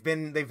smart. They've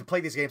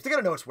played these games. They're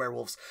going to know it's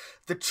werewolves.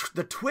 The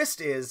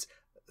twist is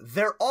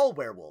they're all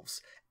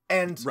werewolves.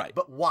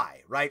 But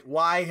why, right?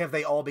 Why have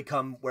they all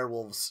become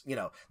werewolves?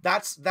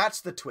 That's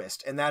the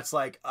twist, and that's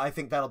like, I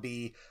think that'll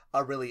be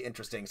a really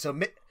interesting. So,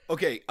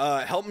 okay,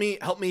 help me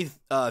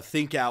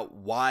think out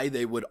why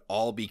they would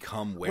all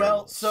become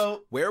werewolves. Well,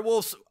 so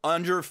werewolves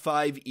under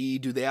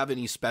 5e, do they have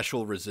any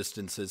special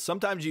resistances?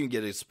 Sometimes you can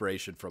get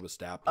inspiration from a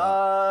stat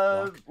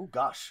block. Oh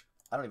gosh,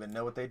 I don't even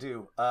know what they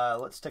do.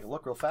 Let's take a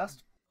look real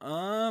fast.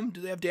 Do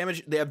they have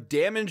damage? They have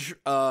damage.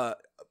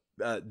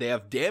 They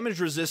have damage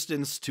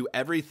resistance to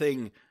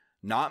everything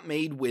not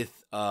made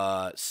with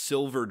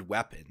silvered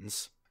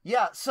weapons.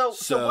 Yeah,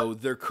 so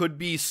there could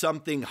be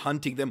something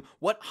hunting them.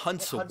 What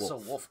hunts a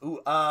wolf?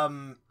 Ooh,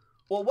 well,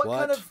 what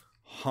kind of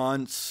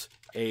hunts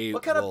a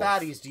What kind wolf? of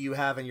baddies do you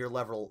have in your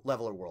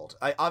leveler world?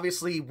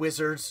 Obviously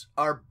wizards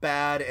are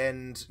bad,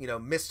 and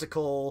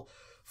mystical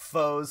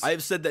foes.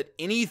 I've said that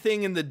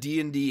anything in the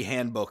D&D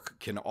handbook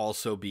can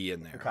also be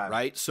in there,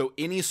 right? So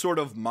any sort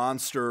of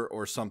monster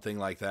or something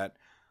like that.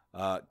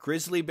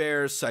 Grizzly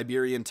bears,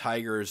 Siberian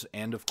tigers,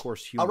 and of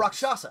course humans. A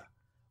Rakshasa.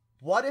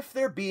 What if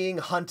they're being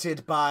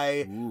hunted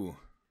by...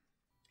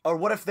 Or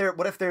what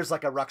if there's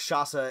like a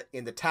Rakshasa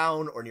in the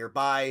town or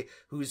nearby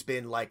who's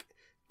been like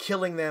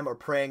killing them or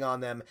preying on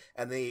them,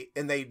 and they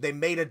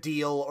made a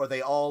deal, or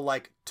they all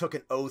like took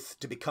an oath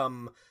to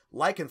become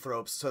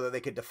lycanthropes so that they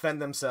could defend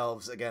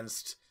themselves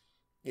against,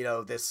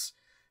 this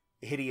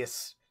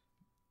hideous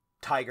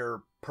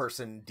tiger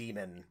person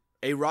demon.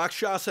 A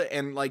Rakshasa,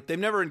 and like they've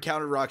never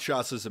encountered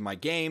Rakshasas in my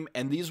game,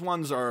 and these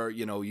ones are,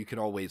 you can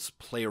always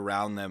play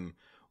around them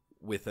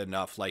with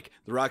enough. Like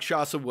the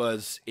Rakshasa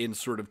was in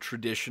sort of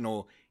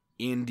traditional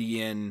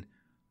Indian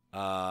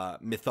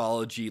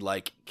mythology,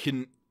 like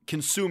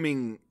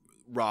consuming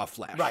raw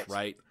flesh,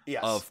 right?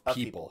 Yes, of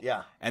people.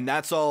 Yeah. And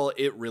that's all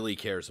it really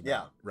cares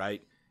about,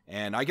 right?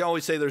 And I can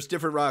always say there's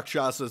different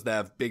Rakshasas that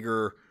have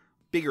bigger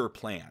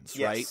plans,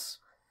 right?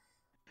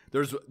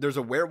 There's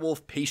a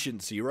werewolf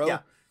patient zero. Yeah.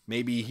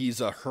 Maybe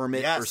he's a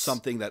hermit or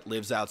something that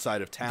lives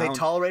outside of town. They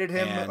tolerated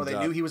him, or they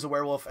knew he was a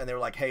werewolf, and they were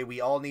like, hey,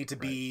 we all need to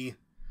be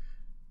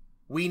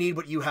we need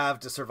what you have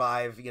to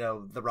survive. You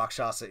know, the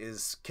Rakshasa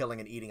is killing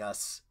and eating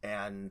us.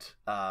 And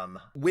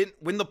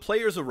when the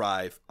players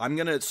arrive, I'm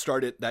going to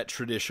start it that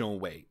traditional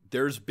way.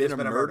 There's been a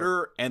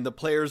murder, and the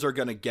players are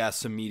going to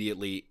guess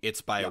immediately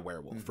it's by a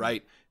werewolf,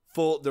 right?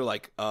 They're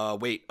like,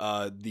 wait,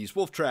 these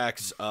wolf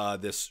tracks,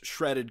 this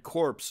shredded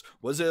corpse,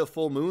 was it a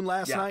full moon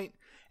last night?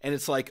 And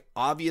it's like,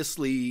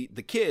 obviously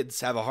the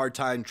kids have a hard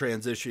time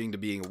transitioning to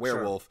being a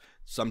werewolf. Sure.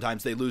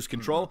 Sometimes they lose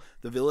control.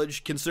 The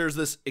village considers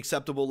this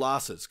acceptable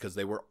losses because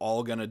they were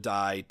all going to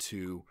die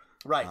to...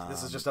 Right,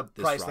 this is just a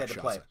price they had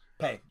to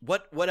pay.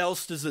 What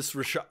else does this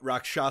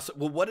Rakshasa...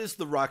 Well, what has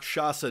the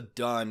Rakshasa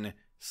done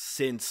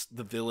since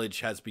the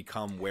village has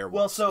become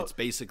werewolves? Well, so... It's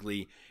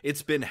basically...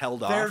 It's been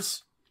held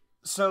off.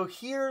 So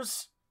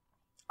here's...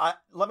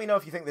 let me know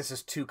if you think this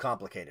is too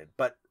complicated,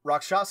 but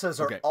Rakshasas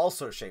are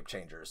also shape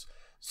changers.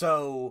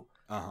 So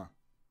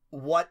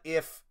what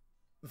if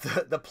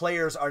the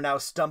players are now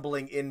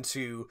stumbling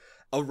into...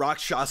 A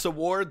Rakshasa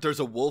war? There's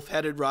a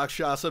wolf-headed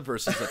Rakshasa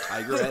versus a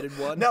tiger-headed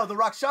one? No, the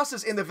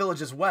Rakshasas in the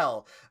village as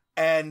well,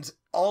 and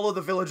all of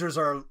the villagers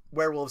are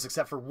werewolves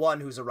except for one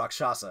who's a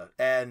Rakshasa,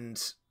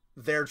 and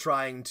they're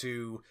trying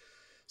to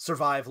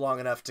survive long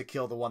enough to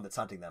kill the one that's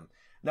hunting them.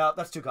 Now,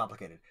 that's too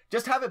complicated.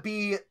 Just have it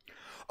be...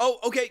 Oh,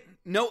 okay.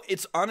 No,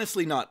 it's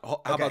honestly not.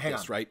 How about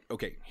this, right?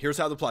 Okay, here's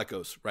how the plot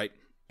goes, right?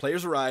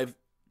 Players arrive.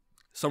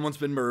 Someone's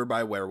been murdered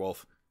by a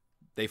werewolf.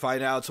 They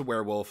find out it's a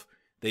werewolf.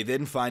 They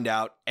then find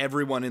out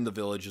everyone in the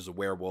village is a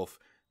werewolf.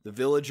 The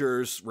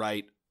villagers,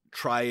 right,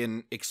 try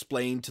and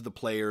explain to the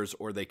players,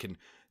 or they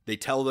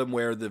tell them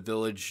where the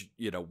village,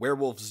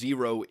 Werewolf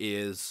Zero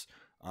is.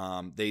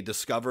 They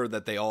discover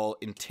that they all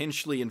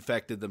intentionally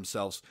infected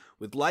themselves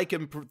with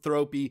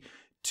lycanthropy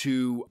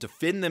to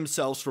defend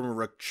themselves from a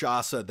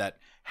Rakshasa that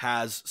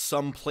has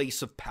some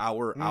place of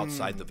power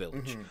outside the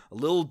village. A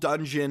little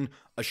dungeon,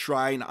 a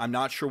shrine. I'm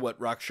not sure what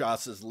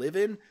Rakshasas live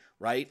in,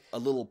 right? A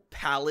little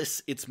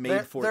palace it's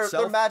made for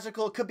itself. They're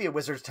magical. It could be a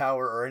wizard's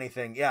tower or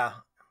anything. Yeah.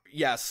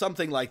 Yeah,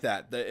 something like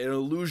that. An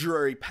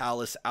illusory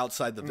palace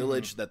outside the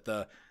village that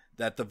the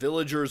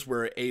villagers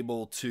were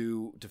able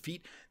to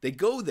defeat. They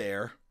go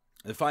there.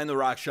 They find the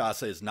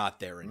Rakshasa is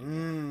not there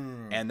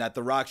anymore. And that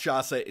the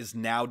Rakshasa is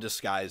now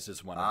disguised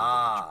as one of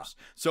the villagers.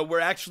 So we're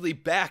actually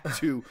back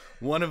to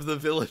one of the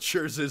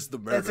villagers is the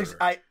murderer.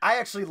 I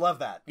actually love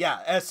that.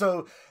 Yeah.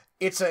 So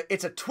it's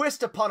a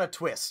twist upon a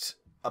twist.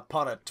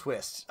 Upon a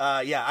twist.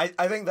 I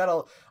think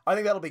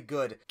that'll be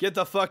good. Get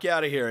the fuck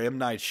out of here, M.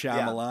 Night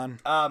Shyamalan.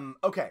 Yeah.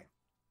 Okay.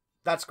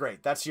 That's great.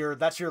 We're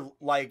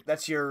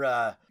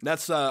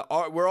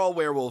all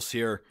werewolves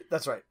here.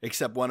 That's right.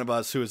 Except one of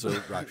us who is a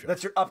Rakshasa.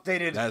 That's your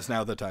updated. That's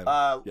now the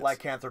title. Yes.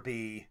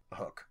 Lycanthropy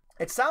hook.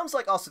 It sounds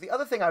like also the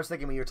other thing I was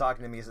thinking when you were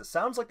talking to me is it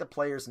sounds like the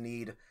players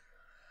need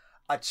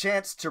a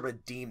chance to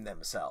redeem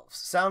themselves.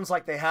 Sounds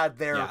like they had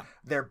their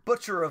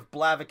Butcher of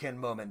Blaviken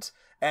moment,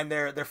 and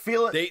they're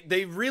feeling.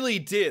 They really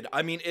did.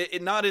 I mean,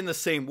 it not in the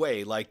same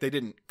way. Like they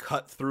didn't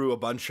cut through a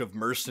bunch of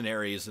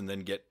mercenaries and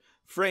then get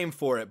framed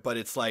for it, but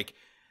it's like.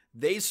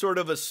 They sort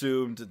of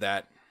assumed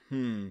that,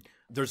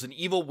 there's an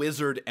evil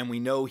wizard and we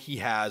know he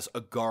has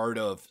a guard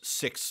of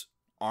 6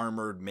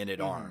 armored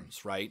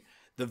men-at-arms, right?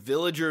 The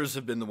villagers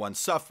have been the ones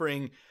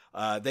suffering.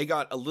 They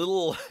got a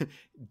little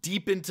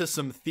deep into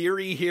some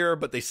theory here,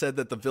 but they said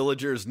that the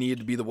villagers needed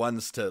to be the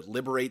ones to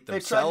liberate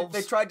themselves.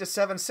 They tried to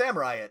Seven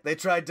Samurai it. They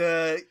tried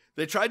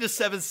to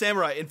Seven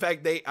Samurai. In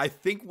fact, I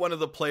think one of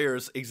the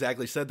players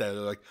exactly said that.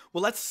 They're like,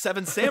 well, let's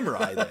Seven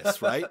Samurai this,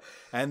 right?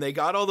 And they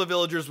got all the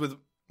villagers with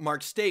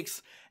marked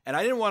stakes. And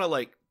I didn't want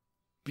to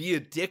be a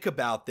dick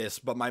about this,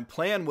 but my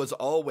plan was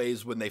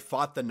always when they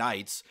fought the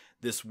knights,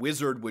 this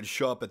wizard would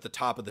show up at the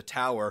top of the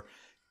tower,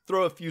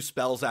 throw a few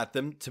spells at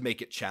them to make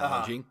it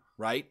challenging,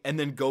 right? And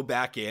then go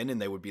back in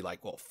and they would be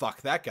like, well,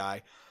 fuck that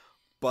guy.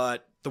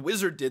 But the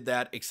wizard did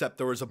that, except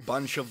there was a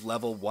bunch of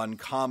level 1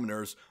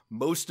 commoners,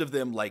 most of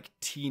them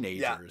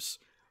teenagers.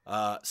 Yeah.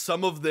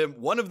 Some of them,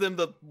 one of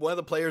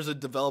the players had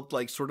developed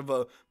sort of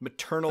a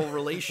maternal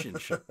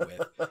relationship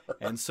with.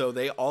 And so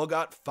they all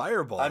got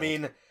fireballed. I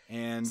mean,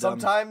 and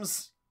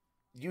sometimes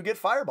you get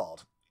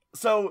fireballed.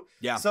 So,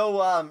 yeah.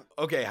 So,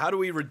 okay, how do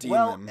we redeem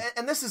them?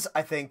 And this is,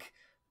 I think,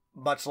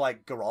 much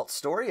like Geralt's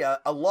story, a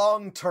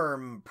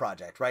long-term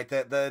project, right?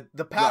 The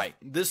path. Right.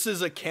 This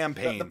is a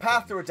campaign. The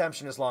path to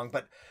redemption is long,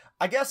 but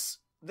I guess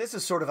this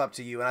is sort of up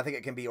to you, and I think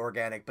it can be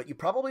organic, but you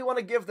probably want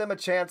to give them a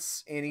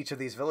chance in each of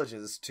these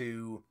villages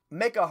to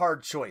make a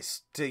hard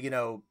choice,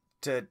 to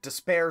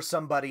spare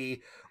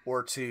somebody,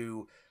 or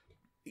to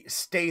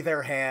stay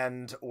their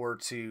hand, or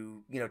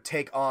to,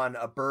 take on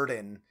a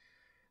burden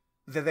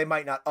that they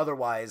might not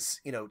otherwise,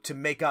 to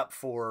make up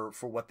for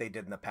what they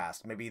did in the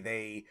past. Maybe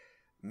they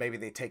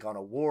take on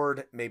a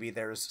ward, maybe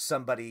there's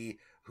somebody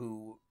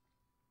who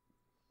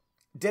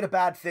did a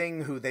bad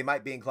thing who they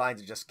might be inclined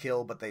to just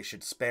kill, but they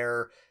should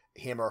spare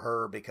him or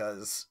her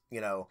because,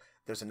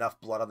 there's enough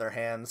blood on their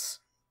hands.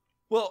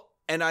 Well,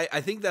 and I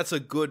think that's a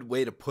good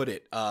way to put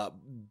it. To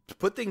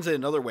put things in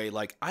another way,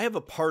 I have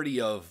a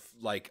party of,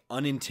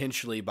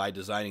 unintentionally by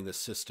designing this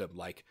system,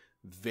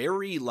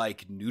 very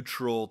like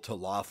neutral to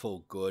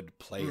lawful good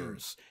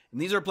players.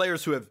 And these are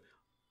players who have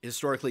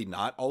historically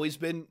not always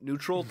been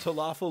neutral to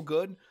lawful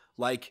good.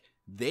 Like,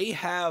 they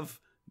have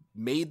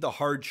made the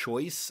hard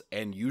choice,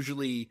 and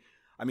usually,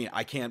 I mean,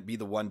 I can't be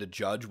the one to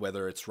judge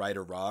whether it's right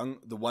or wrong,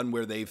 the one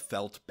where they've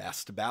felt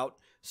best about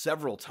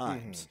several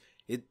times.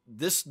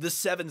 This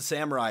Seven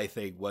Samurai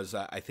thing was,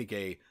 I think,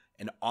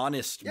 an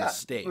honest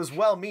mistake. It was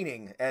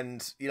well-meaning,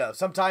 and, you know,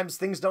 sometimes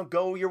things don't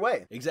go your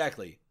way.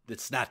 Exactly.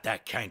 It's not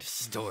that kind of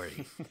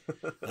story.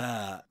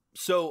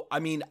 So, I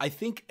mean, I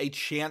think a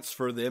chance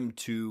for them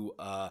to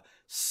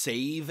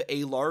save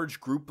a large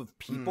group of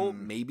people,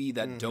 maybe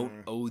that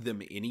don't owe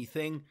them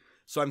anything.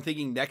 So I'm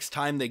thinking next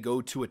time they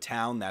go to a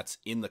town that's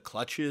in the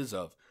clutches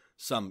of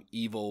some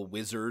evil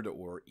wizard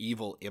or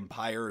evil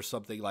empire or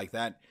something like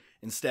that,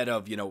 instead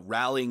of, you know,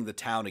 rallying the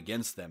town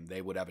against them,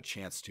 they would have a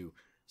chance to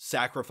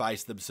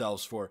sacrifice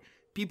themselves for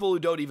people who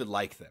don't even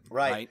like them.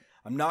 Right?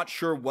 I'm not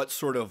sure what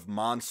sort of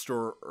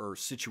monster or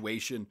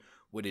situation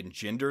would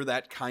engender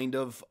that kind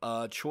of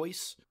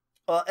choice.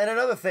 And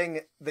another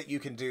thing that you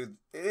can do,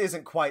 it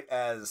isn't quite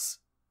as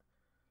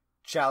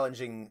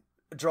challenging,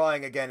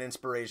 drawing, again,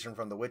 inspiration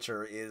from The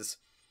Witcher, is,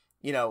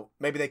 you know,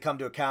 maybe they come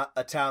to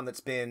a town that's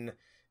been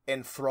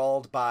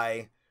enthralled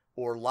by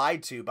or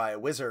lied to by a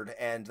wizard,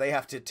 and they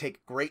have to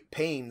take great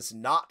pains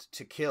not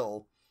to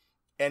kill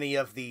any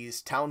of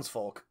these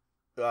townsfolk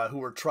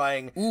who are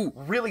trying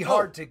really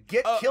hard to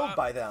get killed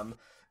by them,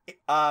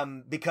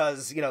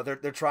 because, you know,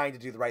 they're trying to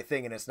do the right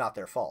thing and it's not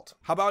their fault.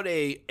 How about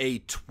a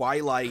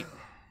Twilight?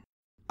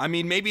 I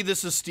mean, maybe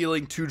this is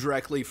stealing too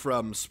directly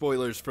from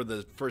spoilers for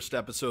the first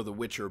episode of The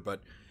Witcher,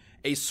 but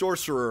a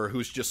sorcerer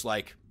who's just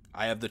like,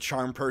 I have the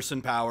charm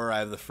person power, I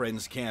have the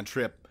friends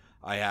cantrip,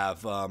 I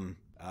have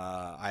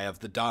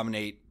the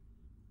dominate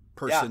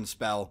person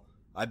spell.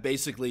 I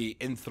basically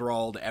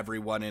enthralled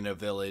everyone in a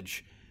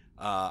village.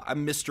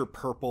 I'm Mr.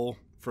 Purple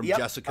from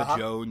Jessica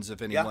Jones,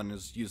 if anyone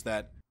has used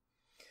that.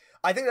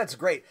 I think that's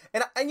great.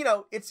 And you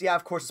know, it's,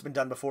 of course it's been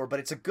done before, but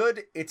it's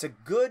a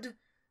good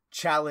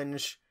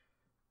challenge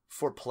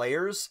for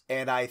players,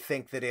 and I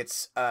think that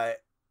it's a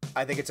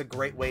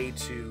great way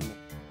to,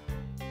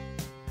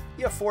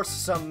 you know, force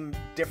some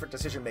different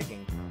decision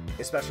making,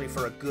 especially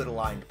for a good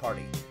aligned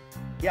party.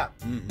 Yeah.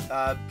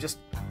 Just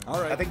all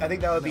right. I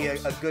think that would be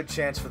a good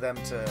chance for them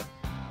to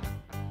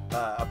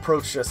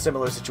approach a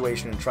similar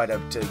situation and try to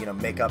you know,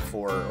 make up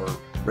for or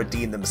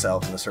redeem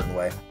themselves in a certain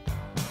way.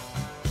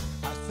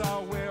 I saw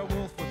a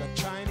werewolf with a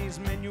Chinese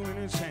menu in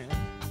his hand,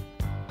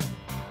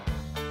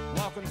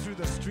 walking through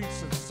the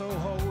streets of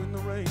Soho in the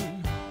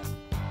rain.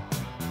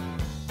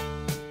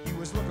 He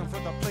was looking for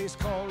the place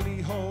called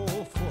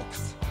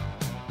Heroforge,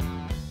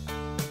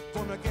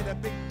 gonna get a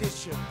big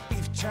dish of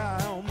beef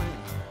chow mein.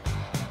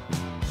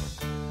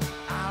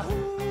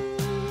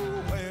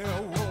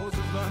 Werewolves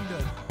of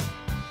London.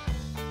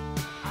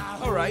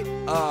 All right,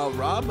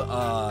 Rob,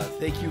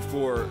 thank you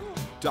for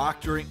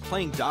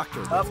playing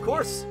Doctor. Of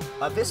course.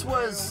 This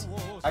was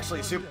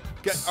actually super...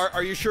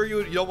 Are you sure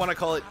you don't want to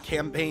call it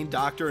Campaign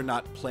Doctor and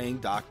not Playing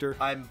Doctor?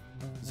 I'm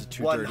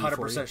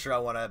 100% sure I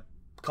want to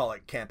call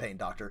it Campaign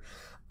Doctor.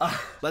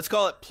 Let's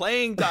call it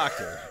Playing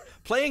Doctor.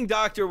 Playing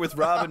Doctor with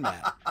Rob and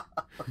Matt.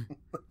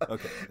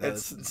 Okay,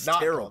 it's not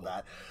terrible.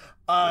 That.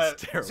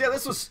 Terrible. So yeah,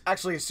 this was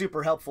actually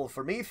super helpful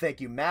for me.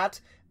 Thank you, Matt.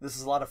 This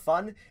is a lot of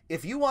fun.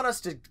 If you want us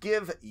to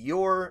give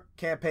your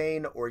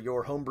campaign or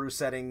your homebrew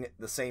setting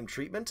the same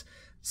treatment,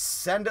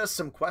 send us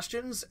some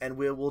questions and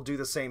we'll do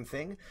the same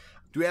thing.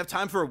 Do we have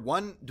time for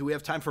one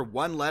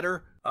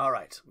letter? All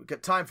right, we've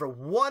got time for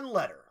one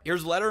letter.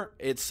 Here's a letter.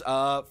 It's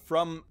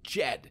from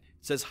Jed.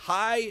 It says,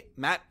 "Hi,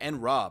 Matt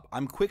and Rob.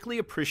 I'm quickly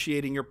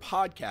appreciating your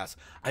podcast.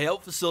 I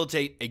help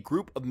facilitate a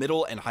group of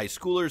middle and high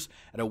schoolers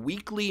at a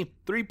weekly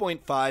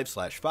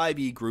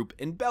 3.5/5E group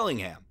in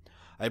Bellingham.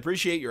 I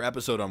appreciate your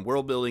episode on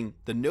world building.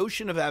 The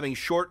notion of having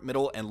short,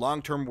 middle, and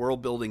long-term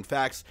world building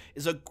facts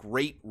is a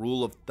great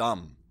rule of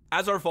thumb.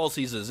 As our fall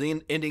season is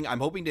ending, I'm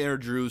hoping to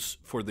introduce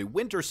for the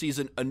winter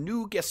season a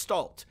new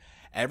gestalt.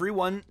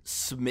 Everyone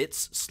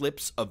submits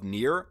slips of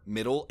near,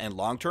 middle, and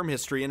long-term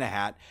history in a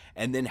hat,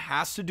 and then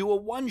has to do a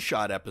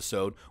one-shot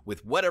episode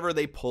with whatever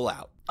they pull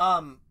out."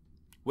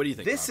 What do you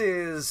think? This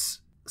is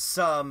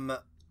some...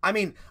 I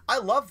mean, I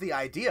love the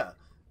idea.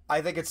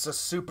 I think it's a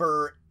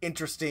super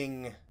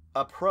interesting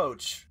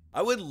approach.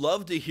 I would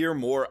love to hear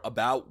more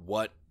about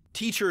what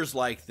teachers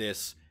like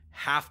this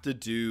have to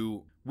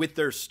do with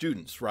their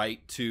students,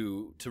 right?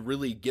 To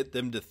really get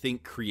them to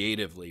think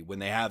creatively when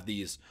they have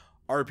these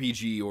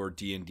RPG or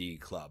D&D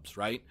clubs,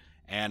 right?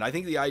 And I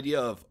think the idea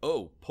of,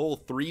 pull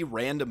 3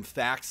 random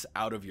facts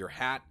out of your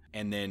hat,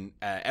 and then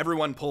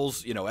everyone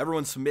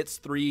submits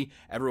 3,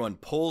 everyone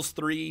pulls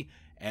 3,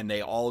 and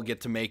they all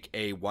get to make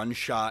a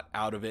one-shot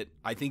out of it.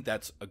 I think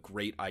that's a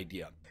great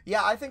idea.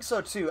 Yeah, I think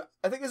so too.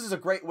 I think this is a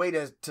great way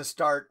to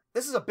start.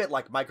 This is a bit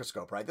like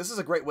Microscope, right? This is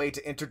a great way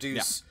to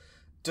introduce,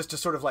 just to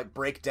sort of like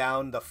break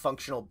down the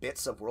functional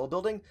bits of world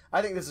building.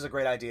 I think this is a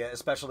great idea,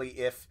 especially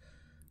if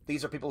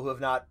these are people who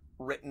have not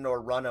written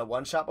or run a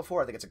one-shot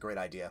before. I think it's a great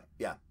idea.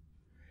 Yeah.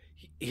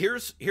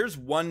 Here's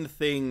one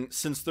thing,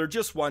 since they're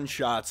just one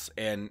shots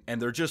and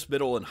they're just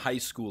middle and high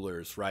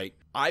schoolers, right?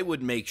 I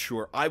would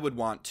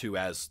want to,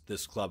 as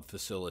this club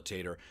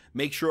facilitator,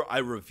 make sure I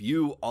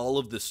review all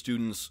of the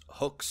students'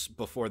 hooks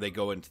before they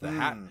go into the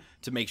hat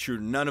to make sure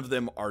none of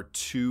them are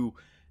too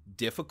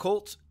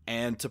difficult,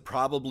 and to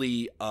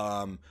probably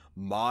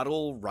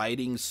model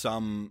writing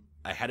some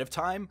ahead of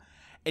time.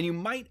 And you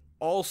might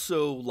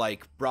also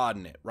like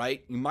broaden it,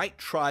 right? You might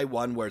try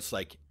one where it's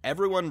like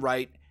everyone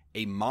write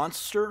a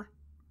monster,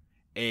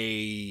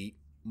 a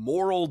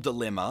moral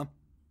dilemma,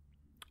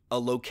 a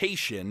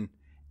location,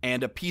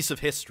 and a piece of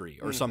history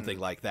or something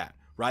like that,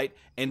 right?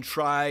 And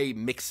try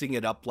mixing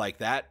it up like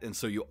that, and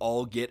so you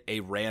all get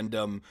a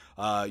random.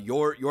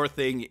 Your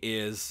thing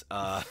is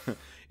a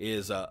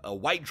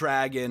white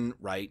dragon,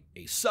 right?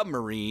 A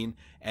submarine,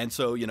 and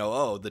so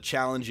the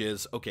challenge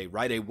is okay.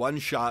 Write a one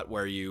shot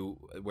where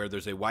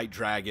there's a white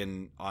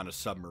dragon on a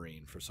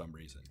submarine for some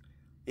reason.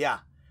 Yeah.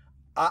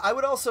 I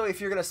would also, if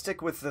you're going to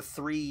stick with the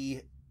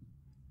 3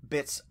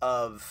 bits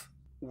of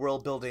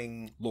world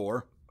building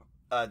lore,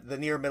 the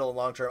near, middle, and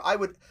long term, I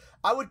would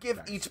give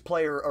each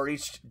player or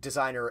each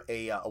designer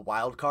a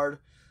wild card,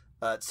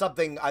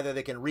 something either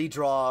they can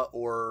redraw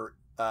or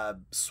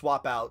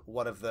swap out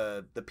one of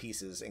the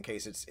pieces in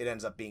case it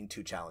ends up being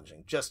too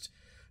challenging. Just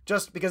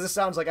because this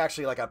sounds like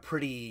actually like a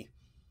pretty.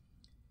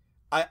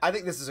 I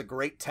think this is a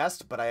great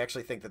test, but I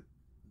actually think that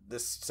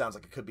this sounds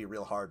like it could be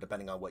real hard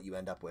depending on what you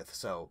end up with.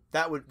 So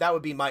that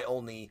would be my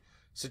only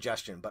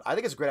suggestion, but I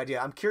think it's a great idea.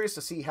 I'm curious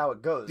to see how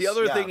it goes. The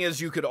other thing is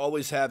you could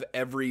always have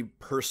every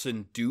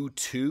person do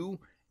 2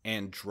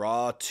 and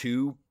draw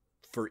 2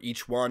 for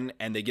each one,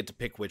 and they get to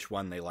pick which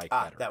one they like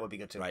better. That would be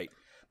good too. Right.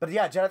 But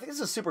yeah, Jen, I think this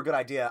is a super good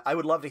idea. I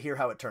would love to hear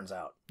how it turns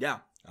out. Yeah.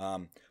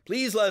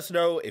 Please let us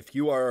know if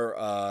you are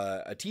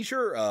a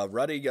teacher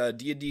running a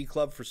D&D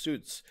club for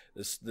students.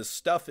 This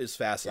stuff is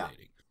fascinating.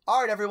 Yeah. All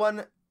right,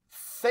 everyone.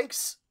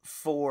 Thanks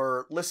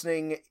for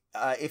listening.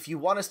 If you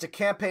want us to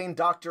campaign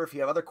Doctor, if you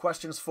have other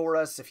questions for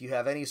us, if you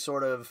have any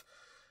sort of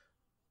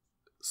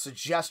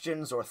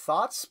suggestions or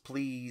thoughts,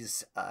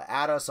 please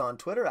add us on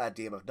Twitter at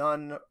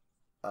DMofNone.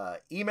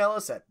 Email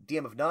us at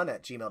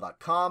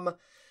dmofnone@gmail.com.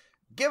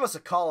 Give us a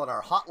call on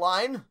our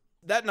hotline.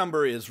 That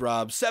number is,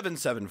 Rob,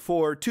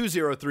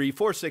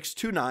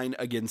 774-203-4629.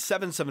 Again,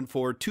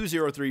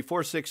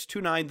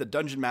 774-203-4629, the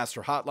Dungeon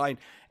Master hotline.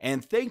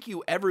 And thank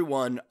you,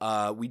 everyone.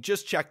 We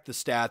just checked the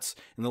stats.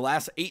 In the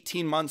last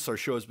 18 months, our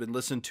show has been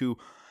listened to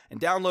and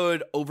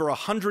downloaded over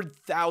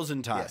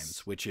 100,000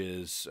 times, which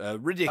is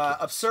ridiculous.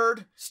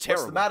 Absurd. It's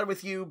terrible. What's the matter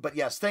with you? But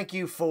yes, thank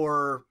you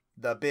for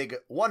the big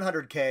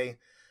 100K.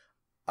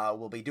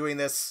 We'll be doing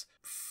this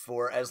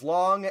for as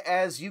long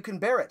as you can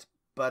bear it.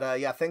 But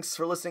yeah, thanks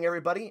for listening,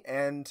 everybody,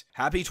 and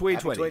happy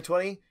 2020. Happy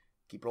 2020.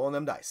 Keep rolling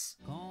them dice.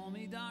 Call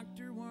me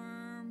Dr.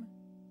 Worm.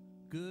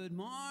 Good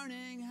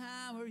morning,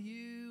 how are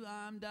you?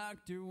 I'm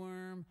Dr.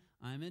 Worm.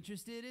 I'm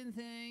interested in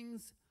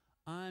things.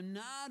 I'm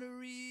not a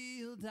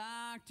real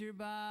doctor,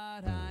 but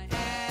I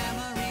am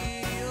a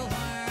real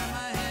worm.